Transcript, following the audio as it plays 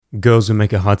Girls who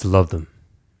make it hard to love them.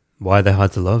 Why are they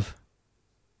hard to love?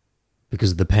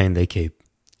 Because of the pain they keep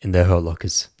in their hurt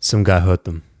lockers. Some guy hurt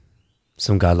them.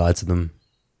 Some guy lied to them.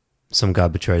 Some guy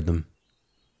betrayed them.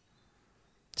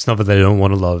 It's not that they don't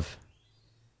want to love.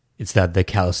 It's that they're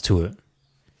callous to it.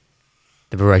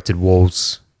 They've erected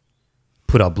walls,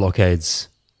 put up blockades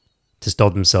to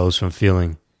stop themselves from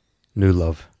feeling new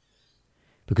love.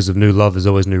 Because of new love, there's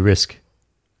always new risk.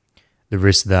 The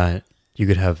risk that you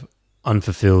could have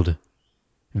unfulfilled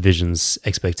visions,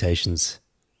 expectations,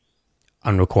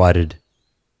 unrequited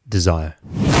desire.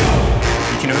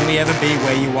 You can only ever be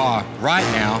where you are right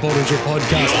now. Baldur's Gate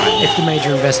podcast. It's the major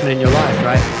investment in your life,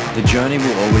 right? The journey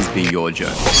will always be your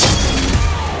journey.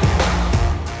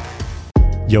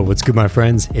 Yo, what's good, my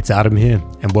friends? It's Adam here,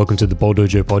 and welcome to the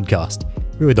Baldur's Gate podcast.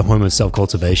 We're the home of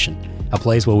self-cultivation, a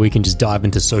place where we can just dive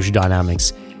into social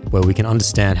dynamics, where we can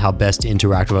understand how best to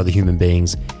interact with other human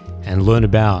beings and learn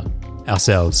about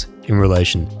ourselves in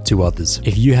relation to others.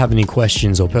 If you have any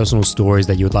questions or personal stories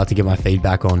that you would like to get my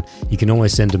feedback on, you can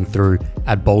always send them through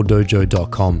at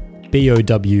bolddojo.com,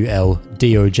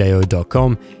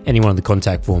 BOWLDOJO.com, any one of the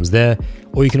contact forms there.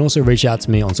 Or you can also reach out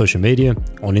to me on social media,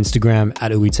 on Instagram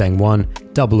at UiTang1,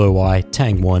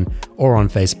 OOITang1, or on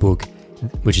Facebook,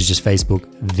 which is just Facebook,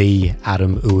 The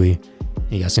Adam Uy.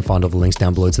 You guys can find all the links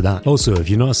down below to that. Also, if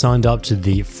you're not signed up to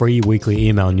the free weekly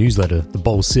email newsletter, The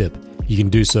Bold Sip, you can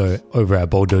do so over at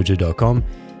bolddojo.com.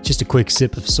 Just a quick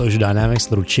sip of social dynamics,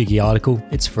 little cheeky article.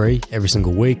 It's free every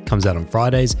single week, comes out on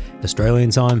Fridays, Australian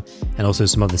time, and also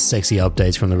some other sexy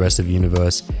updates from the rest of the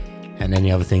universe and any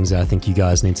other things that I think you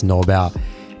guys need to know about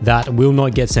that will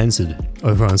not get censored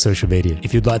over on social media.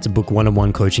 If you'd like to book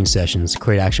one-on-one coaching sessions,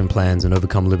 create action plans, and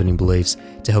overcome limiting beliefs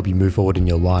to help you move forward in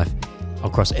your life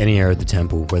across any area of the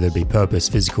temple, whether it be purpose,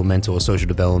 physical, mental, or social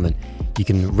development, you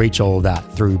can reach all of that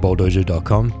through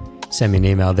bolddojo.com. Send me an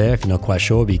email there if you're not quite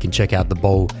sure, but you can check out the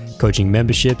Bowl coaching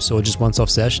memberships or just once-off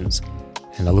sessions.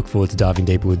 And I look forward to diving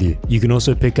deeper with you. You can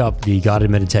also pick up the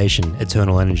guided meditation,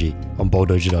 Eternal Energy, on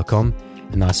bolddojo.com.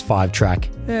 A nice 5-track,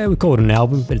 we call it an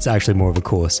album, but it's actually more of a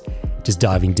course, just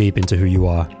diving deep into who you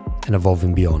are and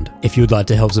evolving beyond. If you would like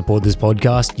to help support this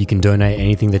podcast, you can donate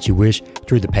anything that you wish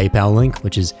through the PayPal link,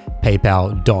 which is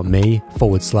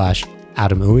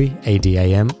paypal.me/AdamOoy,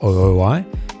 ADAMOOI,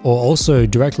 or also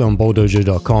directly on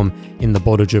bolddojo.com in the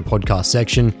Baldur's podcast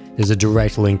section. There's a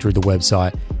direct link through the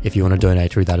website if you want to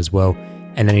donate through that as well.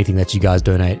 And anything that you guys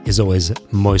donate is always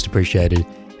most appreciated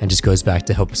and just goes back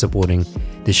to help supporting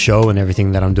this show and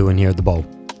everything that I'm doing here at the Bowl.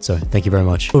 So thank you very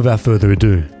much. Without further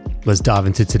ado, let's dive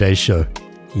into today's show.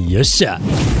 Yosha!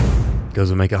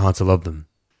 Girls will make it hard to love them.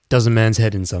 Does a man's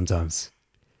head in sometimes.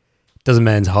 Does a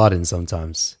man's heart in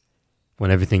sometimes.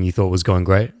 When everything you thought was going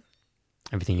great,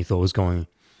 everything you thought was going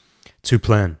to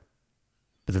plan,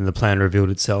 but then the plan revealed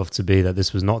itself to be that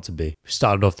this was not to be. We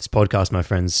started off this podcast, my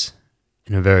friends,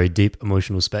 in a very deep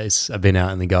emotional space. I've been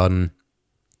out in the garden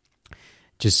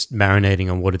just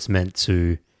marinating on what it's meant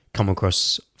to come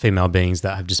across female beings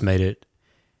that have just made it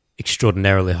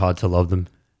extraordinarily hard to love them,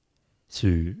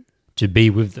 to be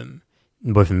with them,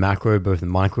 both in macro, both in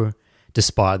micro,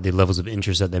 despite the levels of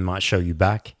interest that they might show you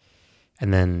back.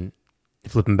 And then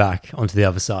flipping back onto the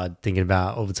other side, thinking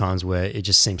about all the times where it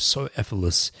just seems so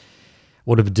effortless.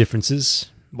 What are the differences?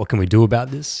 What can we do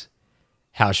about this?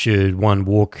 How should one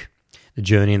walk the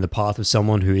journey and the path of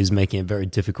someone who is making it very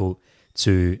difficult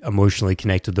to emotionally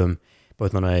connect with them,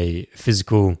 both on a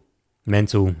physical,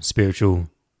 mental, spiritual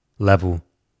level,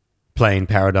 plane,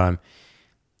 paradigm?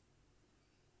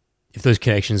 If those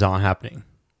connections aren't happening,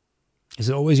 is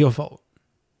it always your fault?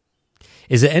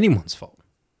 Is it anyone's fault?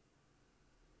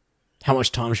 How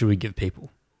much time should we give people?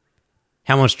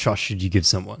 How much trust should you give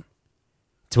someone?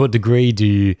 To what degree do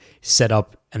you set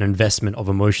up an investment of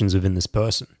emotions within this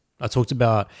person? I talked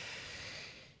about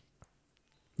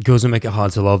girls who make it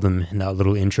hard to love them in that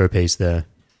little intro piece there.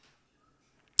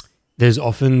 There's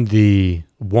often the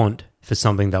want for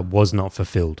something that was not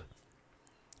fulfilled.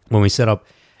 When we set up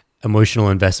emotional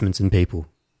investments in people,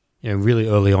 really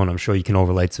early on, I'm sure you can all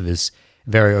relate to this,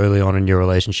 very early on in your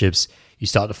relationships, you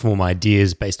start to form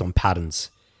ideas based on patterns.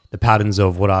 The patterns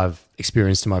of what I've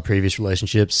experienced in my previous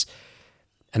relationships,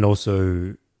 and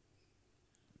also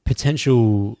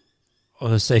potential, or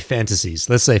let's say fantasies.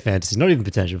 Let's say fantasies, not even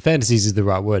potential. Fantasies is the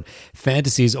right word.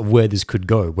 Fantasies of where this could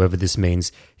go, whether this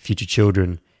means future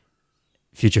children,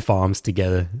 future farms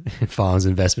together, farms,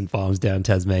 investment farms down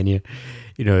Tasmania,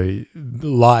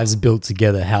 lives built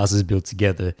together, houses built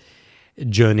together,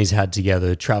 journeys had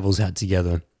together, travels had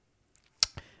together,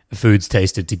 foods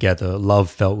tasted together,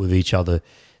 love felt with each other,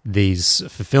 these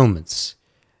fulfillments.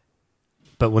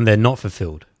 But when they're not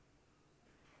fulfilled,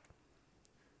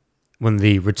 when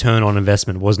the return on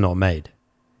investment was not made.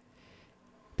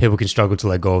 People can struggle to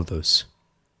let go of those.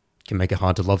 It can make it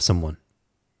hard to love someone.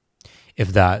 If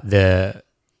their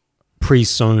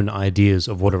pre-sown ideas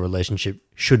of what a relationship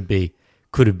should be,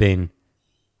 could have been,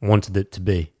 wanted it to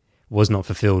be, was not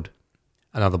fulfilled,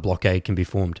 another blockade can be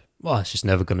formed. Well, it's just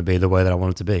never going to be the way that I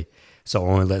want it to be, so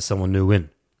I'll only let someone new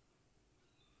in.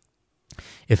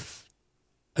 If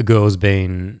a girl's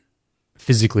been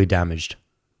physically damaged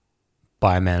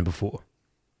by a man before,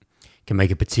 it can make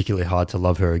it particularly hard to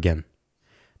love her again.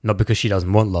 Not because she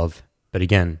doesn't want love, but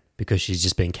again, because she's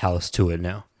just been callous to it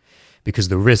now. Because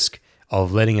the risk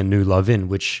of letting a new love in,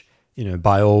 which,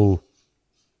 by all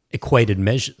equated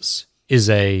measures, is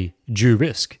a due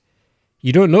risk.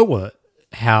 You don't know what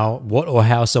or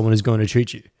how someone is going to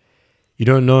treat you. You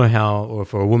don't know how, or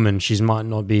for a woman, she's right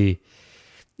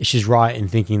in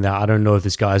thinking that I don't know if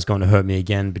this guy is going to hurt me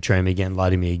again, betray me again, lie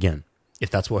to me again,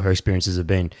 if that's what her experiences have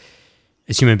been.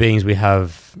 As human beings, we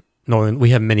have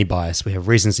many bias. We have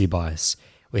recency bias.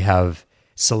 We have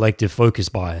selective focus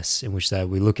bias, in which that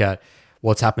we look at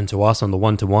what's happened to us on the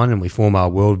one-to-one and we form our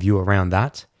worldview around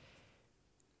that.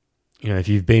 If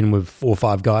you've been with 4 or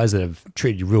 5 guys that have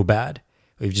treated you real bad,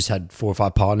 or you've just had 4 or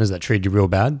 5 partners that treated you real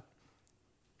bad,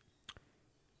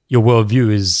 your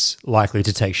worldview is likely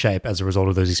to take shape as a result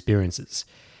of those experiences.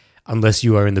 Unless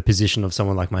you are in the position of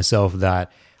someone like myself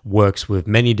that works with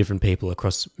many different people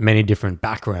across many different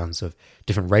backgrounds, of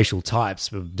different racial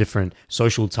types, of different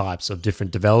social types, of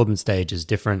different development stages,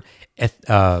 different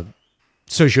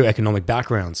socioeconomic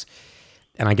backgrounds.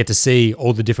 And I get to see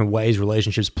all the different ways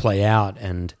relationships play out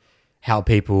and how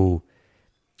people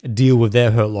deal with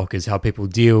their hurt lockers, how people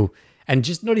deal, and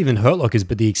just not even hurt lockers,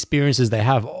 but the experiences they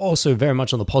have also very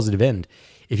much on the positive end.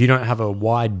 If you don't have a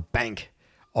wide bank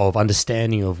of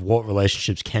understanding of what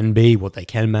relationships can be, what they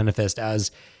can manifest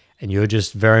as, and you're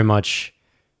just very much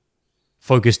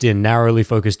narrowly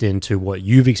focused into what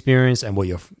you've experienced and what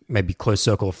your maybe close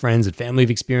circle of friends and family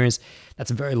have experienced, that's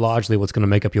very largely what's going to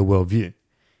make up your worldview.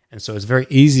 And so it's very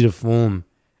easy to form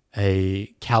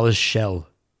a callous shell,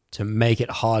 to make it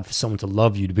hard for someone to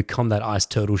love you, to become that ice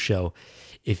turtle shell,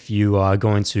 if you are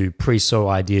going to pre-sow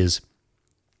ideas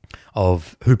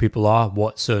of who people are,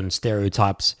 what certain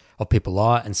stereotypes of people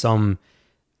are, and some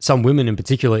women in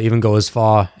particular even go as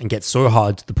far and get so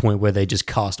hard to the point where they just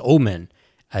cast all men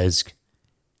as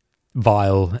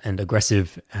vile and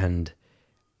aggressive and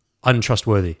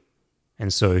untrustworthy,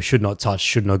 and so should not touch,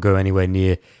 should not go anywhere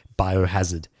near,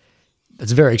 biohazard.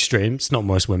 That's very extreme. It's not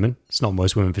most women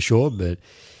for sure, but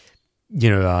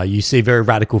you see very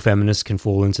radical feminists can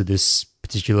fall into this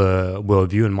particular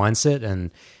worldview and mindset,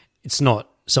 and it's not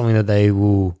something that they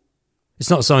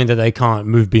can't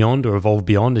move beyond or evolve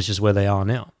beyond. It's just where they are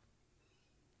now.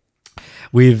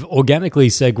 We've organically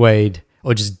segued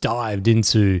or just dived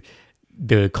into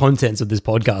the contents of this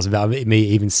podcast without me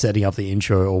even setting up the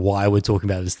intro or why we're talking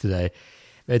about this today.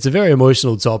 It's a very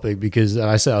emotional topic because,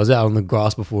 I said, I was out on the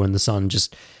grass before in the sun,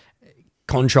 just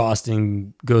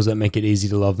contrasting girls that make it easy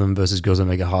to love them versus girls that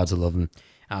make it hard to love them.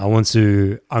 I want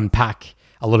to unpack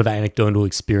a lot of anecdotal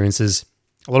experiences,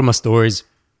 a lot of my stories,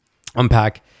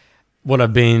 unpack what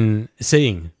I've been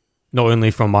seeing, not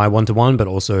only from my one-to-one, but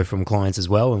also from clients as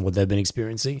well and what they've been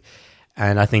experiencing.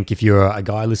 And I think if you're a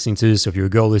guy listening to this, or if you're a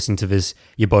girl listening to this,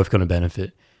 you're both going to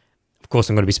benefit. Of course,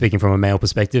 I'm going to be speaking from a male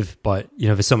perspective, but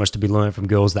there's so much to be learned from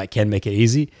girls that can make it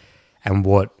easy, and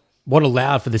what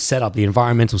allowed for this setup, the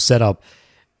environmental setup,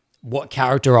 what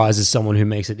characterizes someone who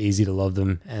makes it easy to love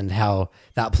them, and how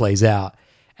that plays out.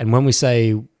 And when we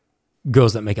say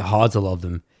girls that make it hard to love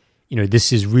them,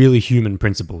 this is really human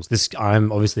principles.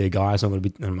 I'm obviously a guy, so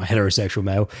I'm a heterosexual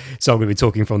male, so I'm going to be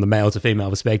talking from the male to female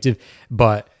perspective,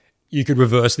 but you could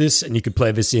reverse this and you could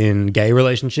play this in gay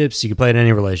relationships. You could play it in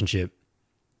any relationship.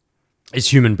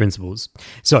 It's human principles.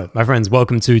 So, my friends,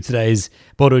 welcome to today's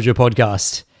Ball Dojo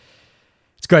podcast.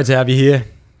 It's great to have you here.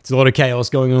 There's a lot of chaos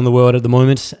going on in the world at the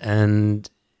moment, and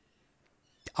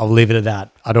I'll leave it at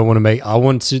that. I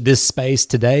want this space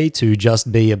today to just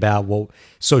be about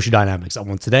social dynamics. I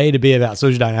want today to be about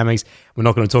social dynamics. We're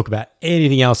not going to talk about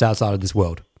anything else outside of this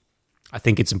world. I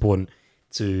think it's important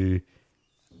to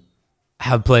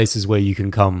have places where you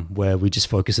can come where we just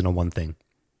focus in on one thing.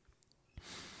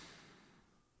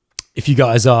 If you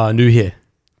guys are new here,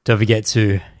 don't forget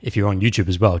to, if you're on YouTube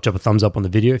as well, drop a thumbs up on the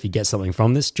video if you get something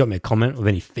from this. Drop me a comment with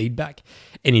any feedback,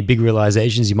 any big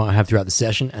realizations you might have throughout the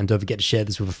session, and don't forget to share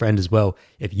this with a friend as well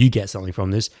if you get something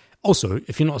from this. Also,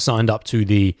 if you're not signed up to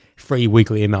the free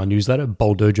weekly email newsletter,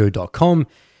 bowldojo.com,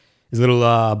 there's a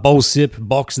little bowl sip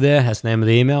box there. That's the name of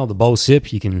the email, the bowl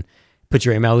sip. You can put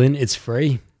your email in. It's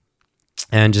free.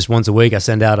 And just once a week, I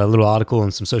send out a little article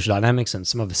on some social dynamics and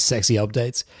some other sexy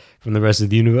updates from the rest of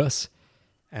the universe.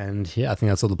 And yeah, I think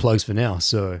that's all the plugs for now.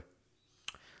 So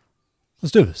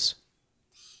let's do this.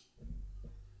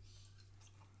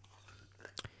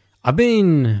 I've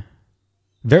been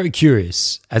very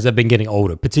curious as I've been getting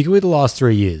older, particularly the last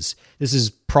 3 years. This is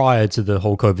prior to the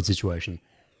whole COVID situation.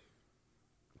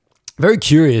 Very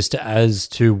curious as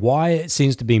to why it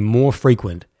seems to be more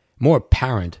frequent, more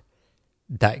apparent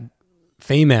that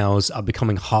females are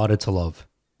becoming harder to love.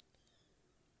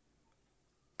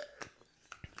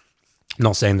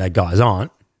 Not saying that guys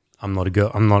aren't. I'm not a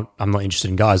girl. I'm not interested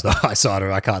in guys though.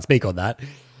 I can't speak on that.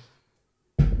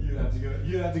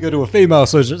 You have to go to a female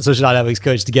social dynamics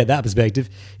coach to get that perspective.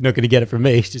 You're not going to get it from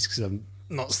me just because I'm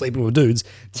not sleeping with dudes.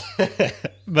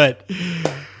 But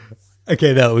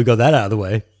okay, now that we got that out of the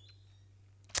way,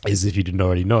 as if you didn't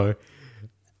already know,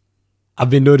 I've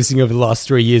been noticing over the last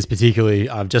 3 years, particularly,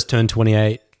 I've just turned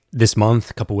 28 this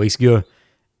month, a couple of weeks ago,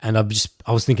 and I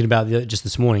was thinking about it just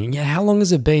this morning. Yeah, how long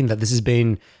has it been that this has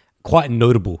been quite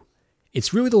notable?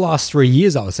 It's really the last 3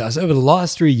 years, I would say. So over the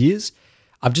last 3 years,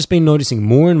 I've just been noticing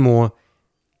more and more,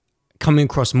 coming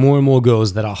across more and more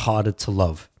girls that are harder to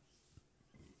love.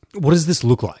 What does this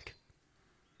look like?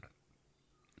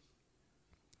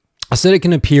 I said it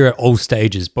can appear at all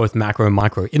stages, both macro and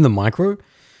micro. In the micro,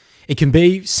 it can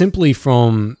be simply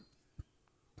from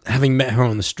having met her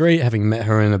on the street, having met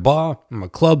her in a bar, in a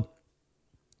club,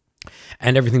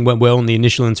 and everything went well in the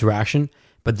initial interaction,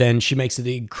 but then she makes it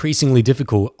increasingly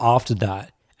difficult after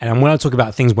that. And when I talk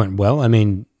about things went well, I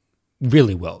mean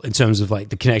really well, in terms of like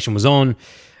the connection was on,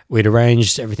 we'd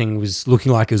arranged, everything was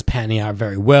looking like it was panning out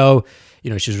very well. You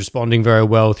know, she was responding very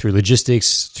well through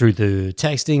logistics, through the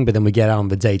texting, but then we get out on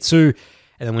the day 2,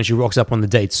 and then when she rocks up on the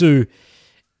day 2,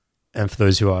 and for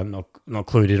those who are not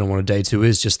clued in on what a day 2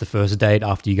 is, just the first date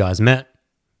after you guys met,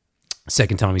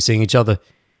 second time you're seeing each other,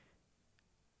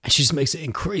 and she just makes it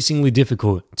increasingly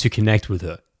difficult to connect with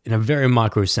her in a very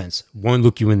micro sense, won't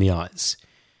look you in the eyes.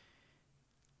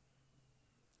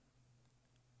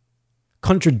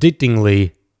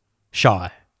 Contradictingly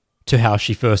shy to how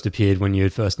she first appeared when you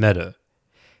had first met her.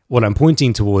 What I'm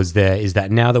pointing towards there is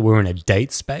that now that we're in a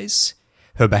date space,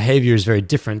 her behavior is very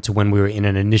different to when we were in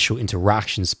an initial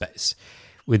interaction space.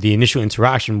 With the initial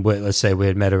interaction, where let's say we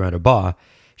had met her at a bar,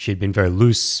 she had been very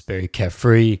loose, very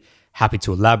carefree, happy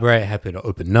to elaborate, happy to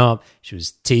open up. She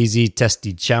was teasy,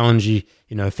 testy, challengey.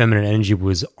 You know, feminine energy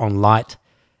was on light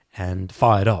and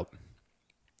fired up.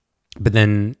 But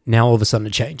then now all of a sudden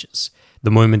it changes. The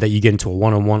moment that you get into a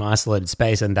one-on-one isolated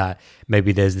space and that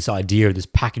maybe there's this idea of this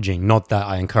packaging, not that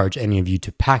I encourage any of you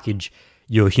to package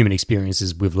your human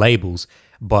experiences with labels,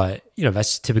 but you know,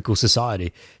 that's typical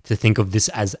society to think of this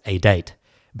as a date.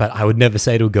 But I would never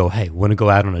say to a girl, hey, want to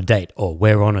go out on a date or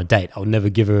we're on a date. I would never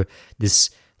give her this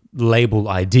label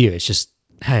idea. It's just,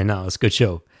 hey, no, let's go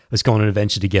chill. Let's go on an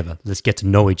adventure together. Let's get to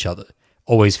know each other.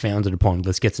 Always founded upon,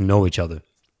 let's get to know each other.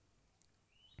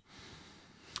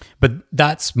 But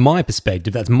that's my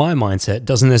perspective. That's my mindset.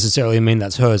 Doesn't necessarily mean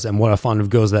that's hers. And what I find of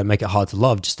girls that make it hard to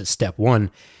love, just at step 1,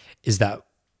 is that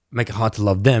make it hard to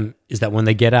love them, is that when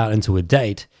they get out into a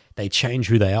date, they change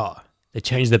who they are. They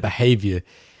change their behavior.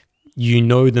 You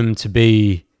know them to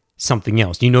be something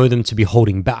else. You know them to be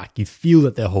holding back. You feel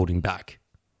that they're holding back.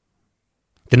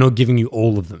 They're not giving you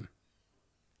all of them.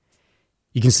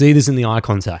 You can see this in the eye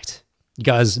contact. You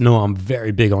guys know I'm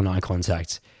very big on eye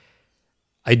contact.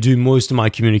 I do most of my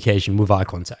communication with eye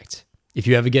contact. If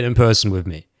you ever get in person with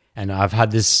me, and I've had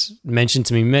this mentioned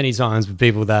to me many times with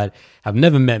people that have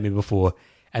never met me before,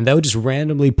 and they'll just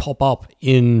randomly pop up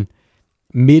in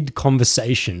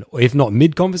mid-conversation, or if not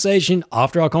mid-conversation,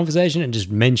 after our conversation, and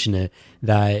just mention it,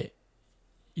 that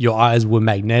your eyes were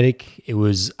magnetic. It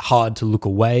was hard to look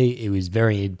away. It was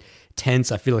very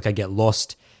intense. I feel like I get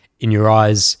lost in your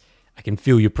eyes. I can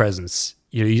feel your presence.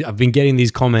 You know, I've been getting these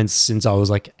comments since I was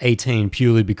like 18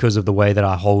 purely because of the way that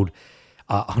I hold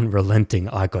unrelenting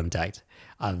eye contact.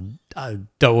 I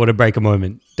don't want to break a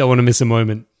moment. Don't want to miss a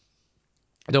moment.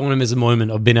 I don't want to miss a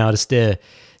moment of being able to stare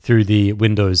through the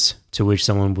windows to which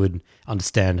someone would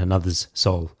understand another's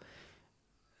soul.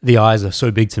 The eyes are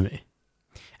so big to me.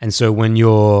 And so when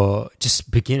you're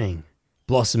just beginning,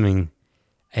 blossoming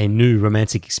a new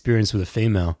romantic experience with a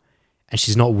female, and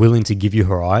she's not willing to give you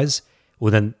her eyes,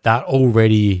 well, then that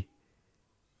already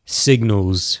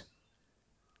signals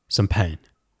some pain.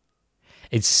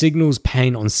 It signals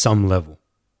pain on some level.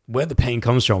 Where the pain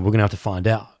comes from, we're going to have to find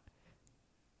out.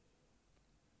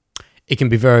 It can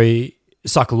be very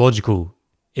psychological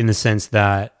in the sense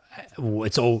that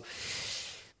it's all...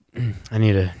 I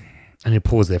need to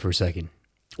pause there for a second.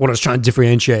 What I was trying to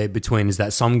differentiate between is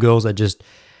that some girls are just...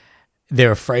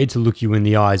 they're afraid to look you in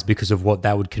the eyes because of what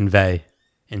that would convey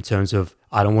in terms of,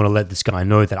 I don't want to let this guy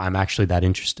know that I'm actually that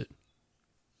interested.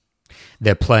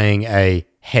 They're playing a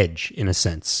hedge in a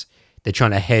sense. They're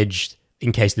trying to hedge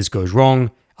in case this goes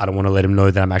wrong. I don't want to let him know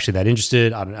that I'm actually that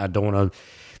interested. I don't want to.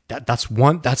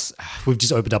 We've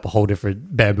just opened up a whole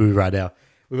different bamboo right now.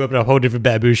 We've opened up a whole different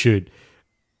bamboo shoot.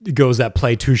 Girls that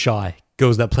play too shy,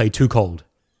 girls that play too cold,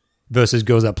 versus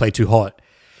girls that play too hot.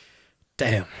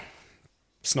 Damn.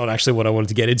 It's not actually what I wanted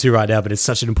to get into right now, but it's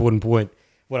such an important point.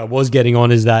 What I was getting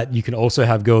on is that you can also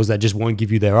have girls that just won't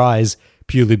give you their eyes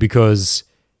purely because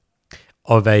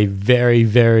of a very,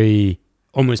 very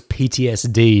almost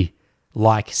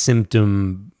PTSD-like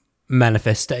symptom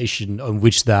manifestation on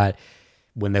which that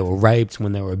when they were raped,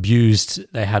 when they were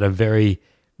abused, they had a very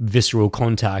visceral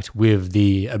contact with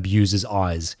the abuser's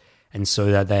eyes. And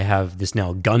so that they have this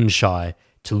now gun shy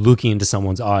to looking into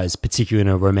someone's eyes, particularly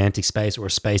in a romantic space or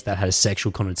a space that had a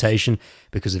sexual connotation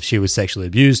because if she was sexually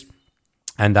abused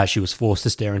and that she was forced to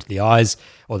stare into the eyes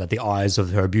or that the eyes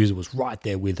of her abuser was right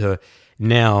there with her.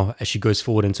 Now, as she goes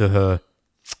forward into her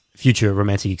future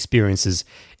romantic experiences,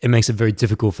 it makes it very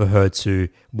difficult for her to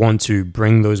want to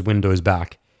bring those windows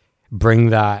back, bring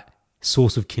that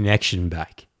source of connection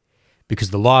back.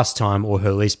 Because the last time, or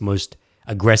her least most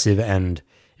aggressive and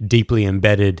deeply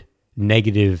embedded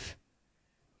negatively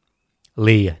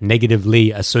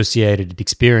associated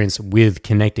experience with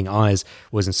connecting eyes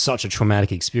was in such a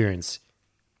traumatic experience.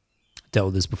 Dealt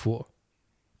with this before.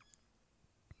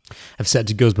 I've said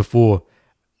to girls before,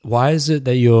 why is it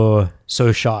that you're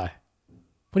so shy?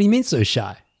 What do you mean so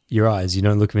shy? Your eyes, you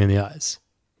don't look me in the eyes.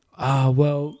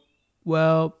 Well.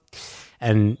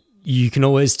 And you can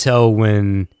always tell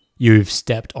when you've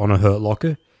stepped on a hurt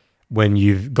locker, when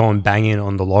you've gone banging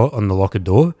on the locker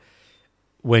door,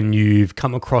 when you've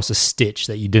come across a stitch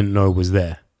that you didn't know was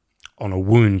there, on a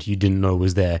wound you didn't know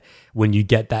was there, when you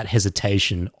get that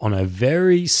hesitation on a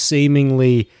very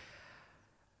seemingly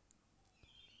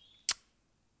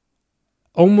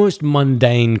almost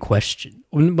mundane question.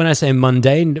 When I say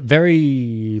mundane,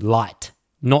 very light,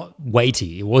 not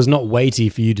weighty. It was not weighty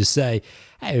for you to say,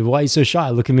 hey, why are you so shy?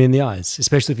 Look at me in the eyes.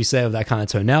 Especially if you say it with that kind of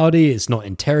tonality. It's not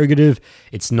interrogative.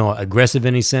 It's not aggressive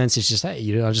in any sense. It's just, hey,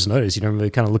 I just noticed you don't really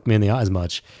kind of look me in the eyes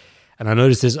much. And I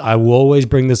noticed this. I will always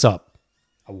bring this up.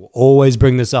 I will always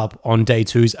bring this up on day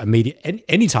twos,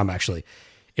 anytime actually.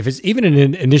 If it's even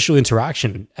an initial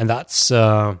interaction, and that's...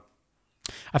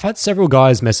 I've had several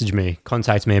guys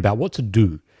contact me about what to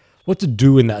do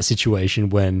in that situation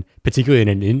when, particularly in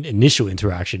an initial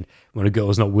interaction, when a girl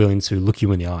is not willing to look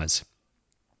you in the eyes.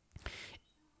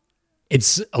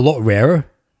 It's a lot rarer.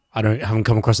 I haven't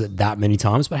come across it that many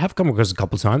times, but I have come across it a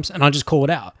couple of times, and I just call it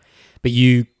out. But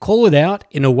you call it out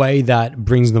in a way that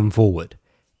brings them forward.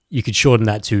 You could shorten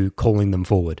that to calling them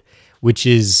forward, which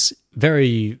is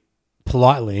very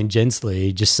politely and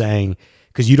gently just saying,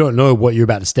 because you don't know what you're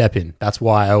about to step in. That's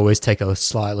why I always take a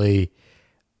slightly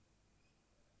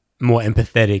more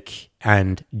empathetic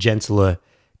and gentler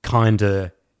kind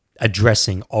of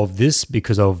addressing of this,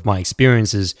 because of my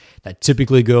experiences that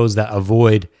typically girls that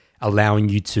avoid allowing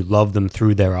you to love them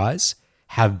through their eyes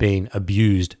have been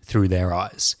abused through their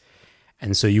eyes.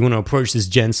 And so you want to approach this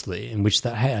gently, in which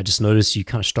that, hey, I just noticed you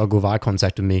kind of struggle with eye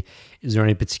contact with me. Is there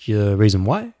any particular reason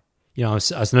why? You know,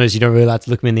 I noticed you don't really like to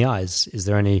look me in the eyes. Is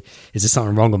there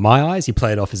something wrong with my eyes? You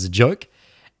play it off as a joke,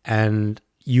 and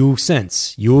you'll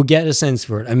get a sense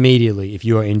for it immediately. If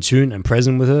you are in tune and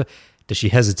present with her, does she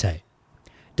hesitate?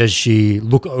 Does she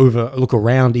look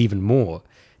around even more?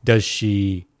 Does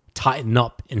she tighten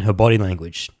up in her body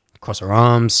language? Cross her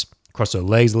arms, cross her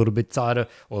legs a little bit tighter,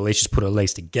 or at least just put her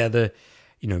legs together.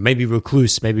 You know, maybe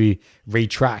recluse, maybe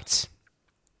retract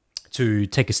to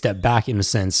take a step back in a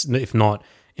sense, if not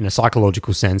in a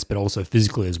psychological sense, but also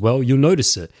physically as well. You'll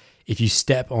notice it. If you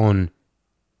step on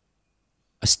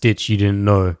a stitch you didn't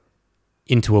know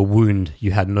into a wound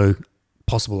you had no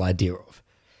possible idea of,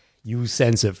 you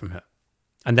sense it from her.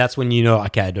 And that's when you know,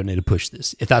 okay, I don't need to push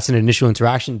this. If that's an initial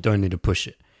interaction, don't need to push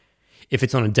it. If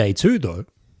it's on a day two though,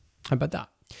 how about that?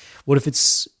 What if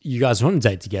it's you guys are on a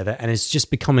date together and it's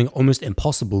just becoming almost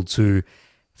impossible to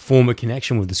form a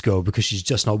connection with this girl because she's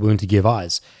just not willing to give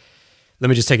eyes? Let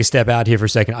me just take a step out here for a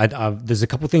second. There's a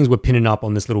couple of things we're pinning up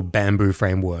on this little bamboo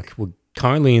framework. We're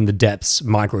currently in the depths,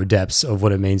 micro depths of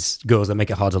what it means, girls that make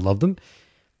it hard to love them.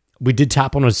 We did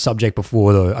tap on a subject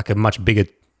before though, like a much bigger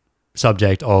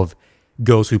subject of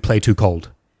girls who play too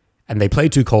cold. And they play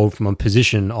too cold from a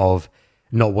position of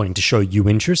not wanting to show you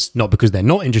interest, not because they're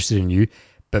not interested in you,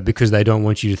 but because they don't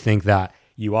want you to think that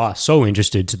you are so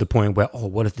interested to the point where, oh,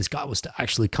 what if this guy was to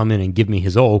actually come in and give me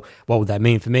his all? What would that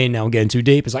mean for me? Now I'm getting too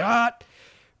deep. It's like,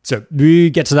 So we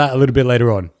get to that a little bit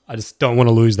later on. I just don't want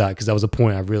to lose that because that was a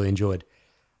point I really enjoyed.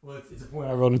 Well, it's a point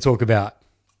I want to talk about.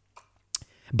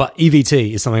 But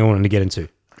EVT is something I wanted to get into.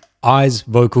 Eyes,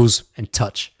 vocals, and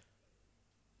touch.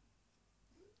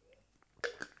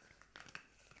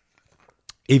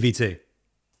 EVT.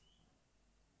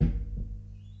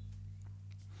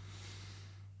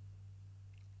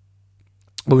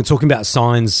 When we're talking about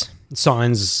signs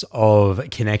of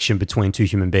connection between two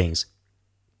human beings.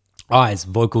 Eyes,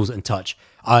 vocals, and touch.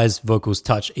 Eyes, vocals,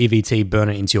 touch. EVT, burn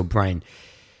it into your brain.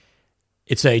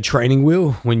 It's a training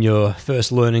wheel when you're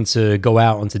first learning to go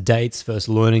out onto dates, first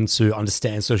learning to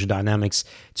understand social dynamics,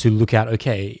 to look at,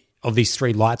 okay, of these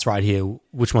three lights right here,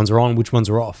 which ones are on, which ones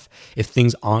are off. If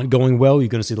things aren't going well, you're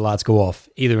going to see the lights go off,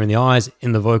 either in the eyes,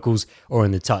 in the vocals, or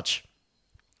in the touch.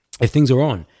 If things are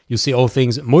on, you'll see all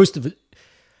things, most of it,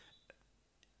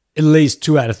 at least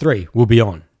 2 out of 3 will be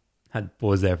on. Had to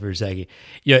pause there for a second.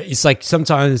 Yeah, it's like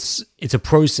sometimes it's a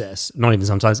process. Not even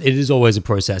sometimes. It is always a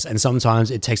process. And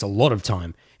sometimes it takes a lot of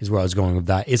time, is where I was going with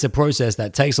that. It's a process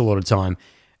that takes a lot of time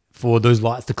for those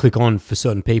lights to click on for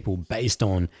certain people based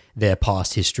on their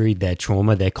past history, their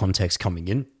trauma, their context coming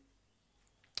in.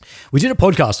 We did a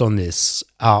podcast on this,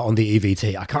 on the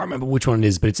EVT. I can't remember which one it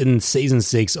is, but it's in season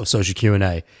 6 of Social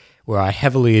Q&A, where I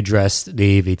heavily addressed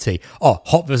the EVT. Oh,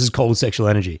 hot versus cold sexual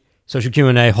energy. Social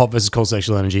Q&A, hot versus cold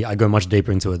sexual energy. I go much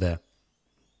deeper into it there.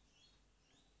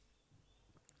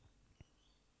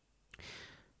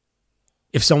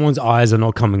 If someone's eyes are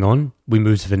not coming on, we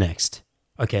move to the next.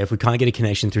 Okay, if we can't get a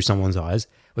connection through someone's eyes,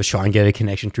 let's try and get a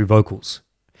connection through vocals.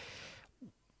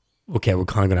 Okay, we're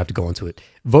kind of going to have to go into it.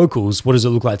 Vocals, what does it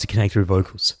look like to connect through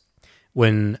vocals?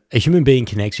 When a human being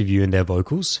connects with you in their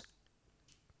vocals,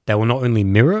 they will not only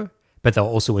mirror, but they'll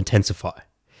also intensify.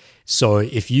 So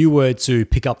if you were to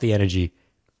pick up the energy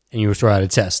and you were to throw out a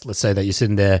test, let's say that you're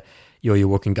sitting there, you're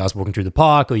walking through the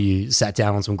park, or you sat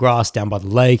down on some grass down by the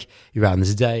lake, you're out on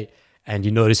this date, and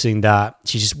you're noticing that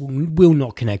she just will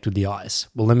not connect with the eyes.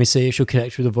 Well, let me see if she'll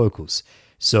connect with the vocals.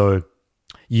 So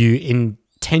you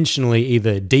intentionally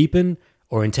either deepen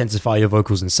or intensify your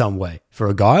vocals in some way. For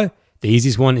a guy, the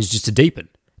easiest one is just to deepen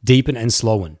and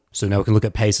slowen. So now we can look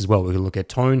at pace as well. We can look at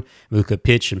tone, we look at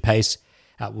pitch and pace.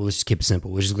 Well, let's just keep it simple.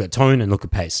 We'll just look at tone and look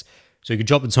at pace. So you could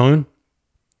drop the tone,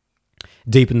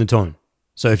 deepen the tone.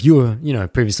 So if you were,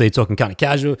 previously talking kind of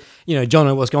casual,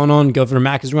 Jono, what's going on? Go for the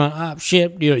Macca's run.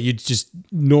 Shit. You just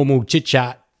normal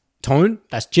chit-chat tone.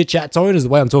 That's chit-chat tone is the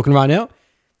way I'm talking right now.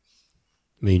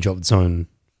 You drop the tone,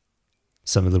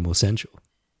 something a little more sensual.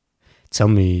 Tell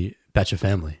me about your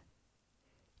family.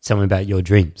 Tell me about your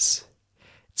dreams.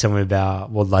 Tell me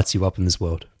about what lights you up in this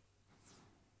world.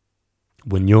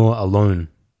 When you're alone,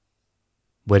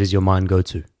 where does your mind go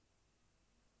to?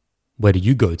 Where do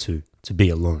you go to be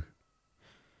alone?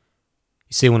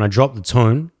 You see, when I drop the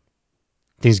tone,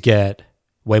 things get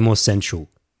way more sensual.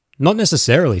 Not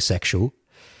necessarily sexual.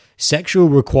 Sexual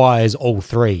requires all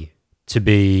three to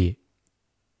be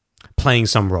playing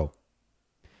some role.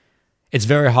 It's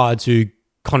very hard to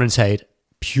connotate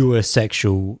pure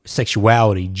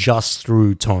sexuality just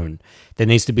through tone. There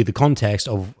needs to be the context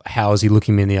of how is he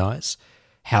looking me in the eyes?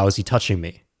 How is he touching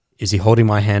me? Is he holding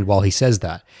my hand while he says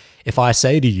that? If I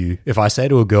say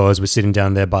to a girl as we're sitting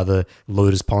down there by the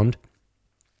lotus pond,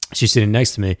 she's sitting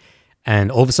next to me,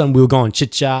 and all of a sudden we'll go on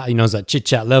chit chat. It's that chit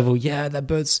chat level. Yeah, that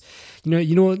bird's,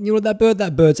 you know what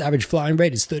that bird's average flying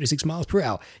rate is 36 miles per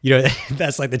hour.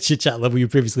 That's like the chit chat level you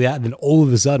previously at. And then all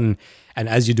of a sudden, and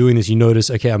as you're doing this, you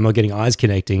notice, okay, I'm not getting eyes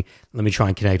connecting. Let me try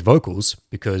and connect vocals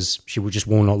because she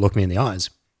will not look me in the eyes,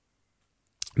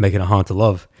 making it hard to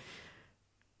love.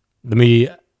 Let me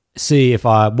see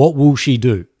what will she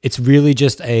do? It's really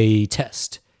just a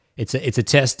test. It's a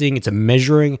testing, it's a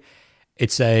measuring,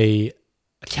 it's a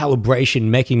calibration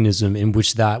mechanism in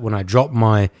which that when I drop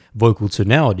my vocal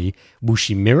tonality, will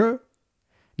she mirror?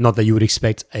 Not that you would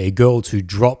expect a girl to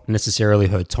drop necessarily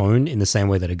her tone in the same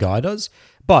way that a guy does,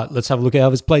 but let's have a look at how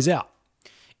this plays out.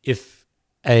 If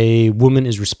a woman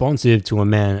is responsive to a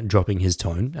man dropping his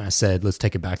tone, and I said, let's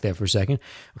take it back there for a second.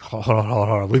 Hold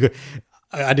on.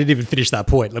 I didn't even finish that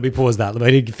point. Let me pause that.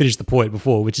 I didn't finish the point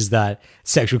before, which is that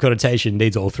sexual connotation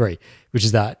needs all three, which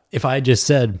is that if I just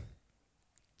said,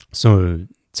 so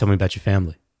tell me about your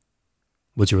family.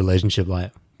 What's your relationship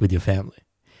like with your family?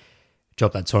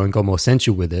 Drop that tone, go more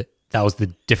sensual with it. That was the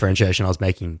differentiation I was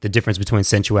making. The difference between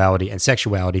sensuality and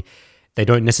sexuality, they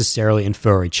don't necessarily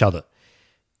infer each other.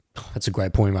 That's a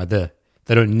great point right there.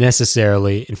 They don't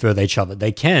necessarily infer each other.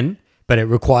 They can, but it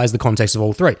requires the context of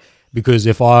all three. Because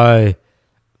if I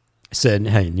said,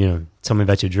 hey, tell me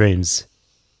about your dreams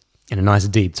in a nice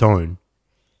deep tone,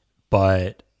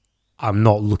 but I'm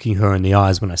not looking her in the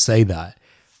eyes when I say that,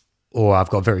 or I've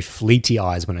got very fleety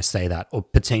eyes when I say that, or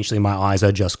potentially my eyes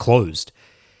are just closed.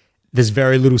 There's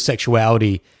very little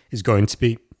sexuality is going to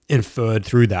be inferred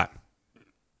through that.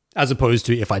 As opposed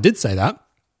to if I did say that,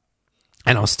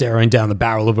 and I was staring down the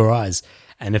barrel of her eyes,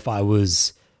 and if I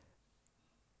was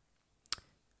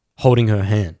holding her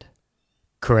hand,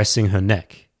 caressing her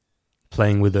neck,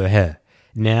 playing with her hair.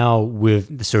 Now, what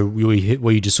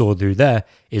you just saw through there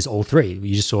is all three.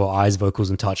 You just saw eyes, vocals,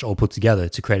 and touch all put together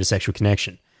to create a sexual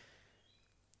connection.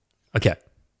 Okay,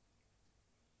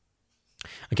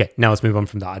 now let's move on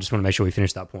from that. I just want to make sure we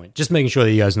finish that point. Just making sure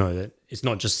that you guys know that it's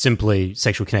not just simply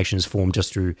sexual connection is formed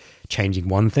just through changing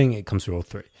one thing. It comes through all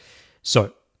three.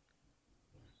 So,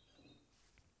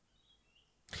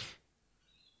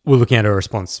 we're looking at a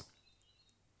response.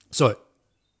 So,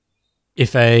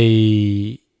 if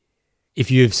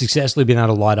you've successfully been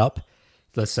able to light up,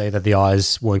 let's say that the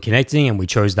eyes weren't connecting and we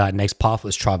chose that next path,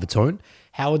 let's try the tone.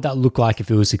 How would that look like if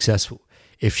it was successful?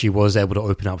 If she was able to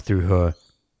open up through her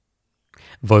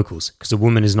vocals? Because a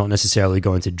woman is not necessarily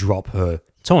going to drop her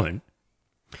tone.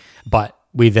 But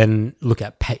we then look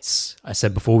at pace. I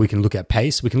said before we can look at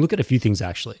pace. We can look at a few things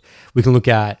actually. We can look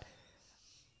at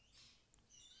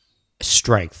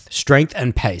strength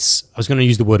and pace. I was going to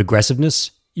use the word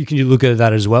aggressiveness. You can look at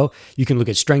that as well. You can look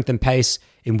at strength and pace,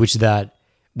 in which that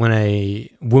when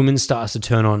a woman starts to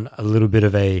turn on a little bit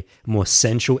of a more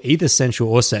sensual, either sensual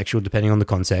or sexual, depending on the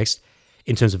context,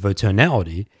 in terms of her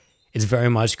tonality, it's very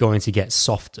much going to get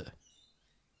softer.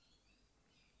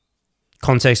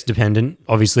 Context dependent.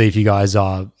 Obviously, if you guys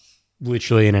are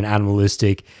literally in an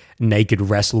animalistic, naked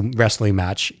wrestling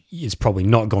match, it's probably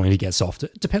not going to get softer.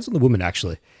 It depends on the woman,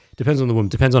 actually. Depends on the woman.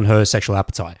 Depends on her sexual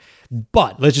appetite.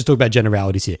 But let's just talk about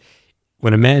generalities here.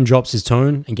 When a man drops his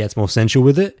tone and gets more sensual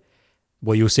with it,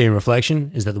 what you'll see in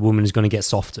reflection is that the woman is going to get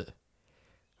softer.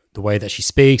 The way that she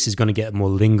speaks is going to get more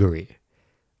lingery.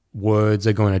 Words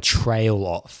are going to trail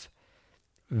off.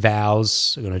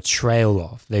 Vows are going to trail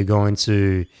off. They're going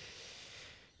to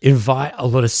invite a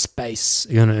lot of space.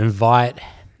 They're going to invite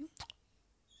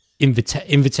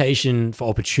invitation for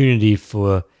opportunity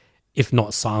for, if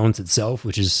not silence itself,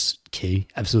 which is key,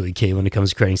 absolutely key when it comes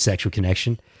to creating sexual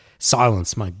connection.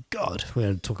 Silence, my God, we're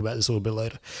going to talk about this a little bit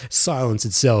later. Silence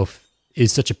itself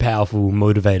is such a powerful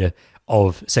motivator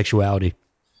of sexuality.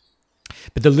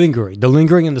 But the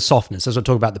lingering and the softness, as I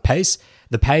talk about the pace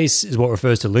is what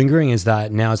refers to lingering, is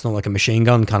that now it's not like a machine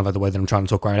gun, kind of like the way that I'm trying to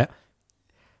talk right now.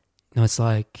 No, it's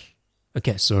like,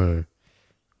 okay, so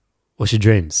what's your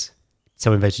dreams?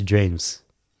 Tell me about your dreams.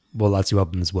 What lights you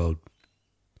up in this world?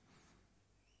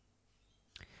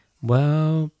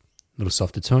 Well, a little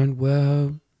softer tone.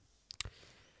 Well,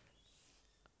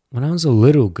 when I was a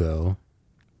little girl,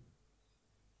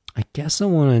 I guess I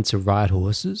wanted to ride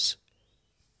horses,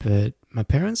 but my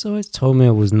parents always told me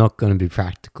I was not going to be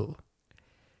practical.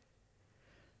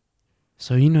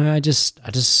 So, I just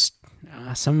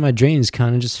some of my dreams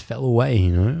kind of just fell away,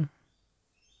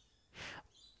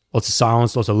 Lots of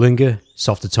silence, lots of linger,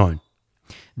 softer tone.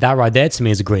 That right there to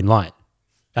me is a green light.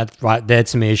 That right there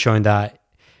to me is showing that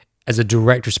as a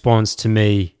direct response to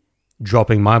me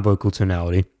dropping my vocal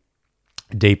tonality,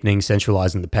 deepening,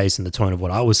 centralizing the pace and the tone of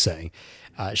what I was saying,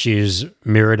 she has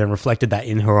mirrored and reflected that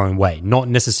in her own way. Not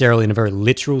necessarily in a very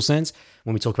literal sense.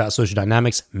 When we talk about social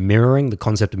dynamics, mirroring, the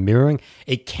concept of mirroring,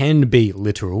 it can be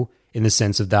literal in the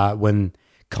sense of that when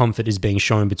comfort is being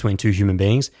shown between two human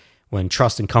beings, when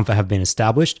trust and comfort have been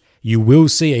established, you will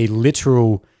see a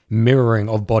literal mirroring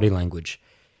of body language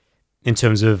in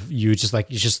terms of it's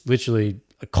just literally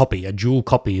a dual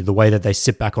copy, the way that they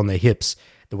sit back on their hips,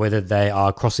 the way that they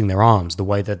are crossing their arms, the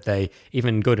way that they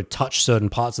even go to touch certain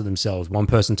parts of themselves. One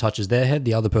person touches their head,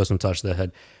 the other person will touch their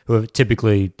head.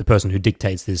 Typically, the person who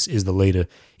dictates this is the leader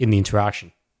in the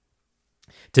interaction,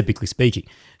 typically speaking.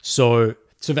 So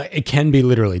that it can be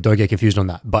literally, don't get confused on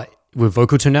that. But with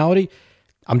vocal tonality,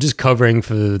 I'm just covering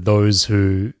for those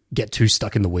who get too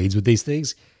stuck in the weeds with these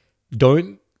things.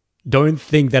 Don't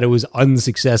think that it was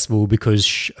unsuccessful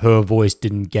because her voice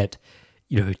didn't get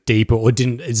deeper or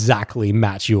didn't exactly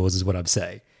match yours, is what I'm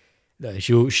saying. No,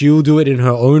 she'll do it in her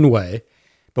own way,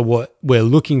 but what we're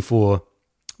looking for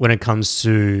when it comes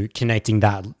to connecting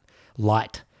that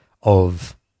light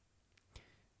of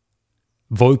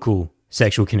vocal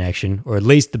sexual connection, or at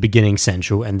least the beginning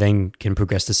sensual, and then can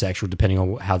progress to sexual depending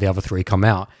on how the other three come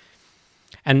out.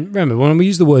 And remember, when we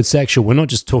use the word sexual, we're not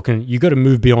just talking, you got to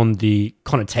move beyond the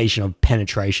connotation of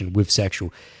penetration with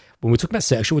sexual. When we're talking about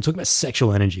sexual, we're talking about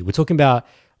sexual energy. We're talking about,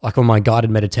 like on my guided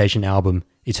meditation album,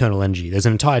 Eternal Energy, there's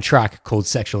an entire track called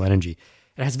Sexual Energy.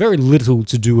 It has very little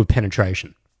to do with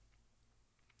penetration.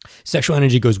 Sexual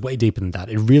energy goes way deeper than that.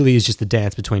 It really is just the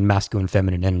dance between masculine and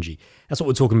feminine energy. That's what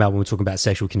we're talking about when we're talking about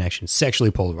sexual connection,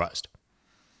 sexually polarized.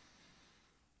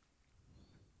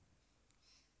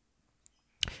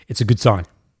 It's a good sign.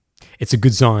 It's a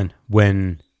good sign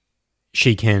when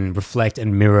she can reflect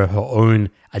and mirror her own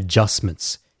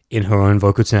adjustments in her own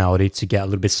vocal tonality to get a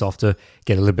little bit softer,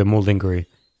 get a little bit more lingering.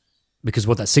 Because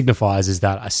what that signifies is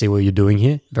that I see what you're doing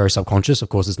here. Very subconscious. Of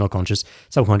course, it's not conscious.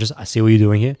 Subconscious. I see what you're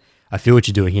doing here. I feel what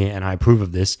you're doing here, and I approve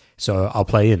of this, so I'll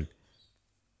play in.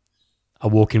 I'll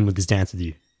walk in with this dance with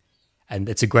you. And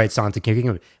it's a great sign to kick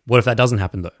in. What if that doesn't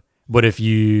happen, though? What if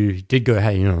you did go,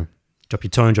 hey, drop your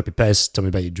tone, drop your pace, tell me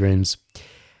about your dreams,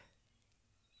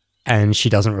 and she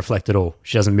doesn't reflect at all.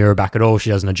 She doesn't mirror back at all. She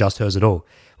doesn't adjust hers at all.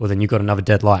 Well, then you've got another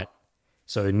dead light.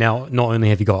 So now, not only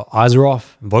have you got eyes are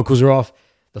off, vocals are off,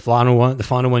 the final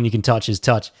one you can touch is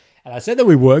touch. And I said that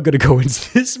we were going to go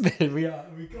into this, man. We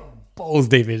got balls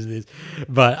deep into this.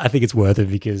 But I think it's worth it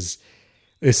because,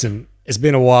 listen, it's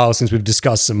been a while since we've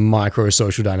discussed some micro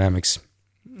social dynamics.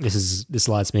 This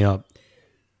lights me up.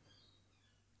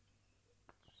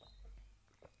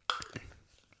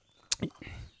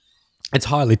 It's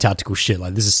highly tactical shit.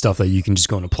 Like, this is stuff that you can just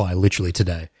go and apply literally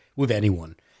today with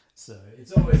anyone. So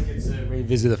it's always good to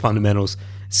revisit the fundamentals.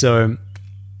 So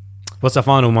what's our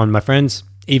final one, my friends?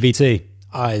 EVT,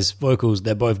 eyes, vocals,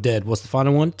 they're both dead. What's the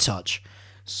final one? Touch.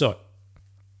 So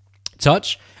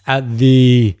touch at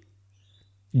the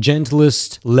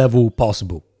gentlest level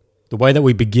possible. The way that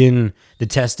we begin the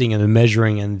testing and the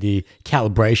measuring and the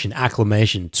calibration,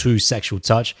 acclimation to sexual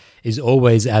touch is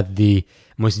always at the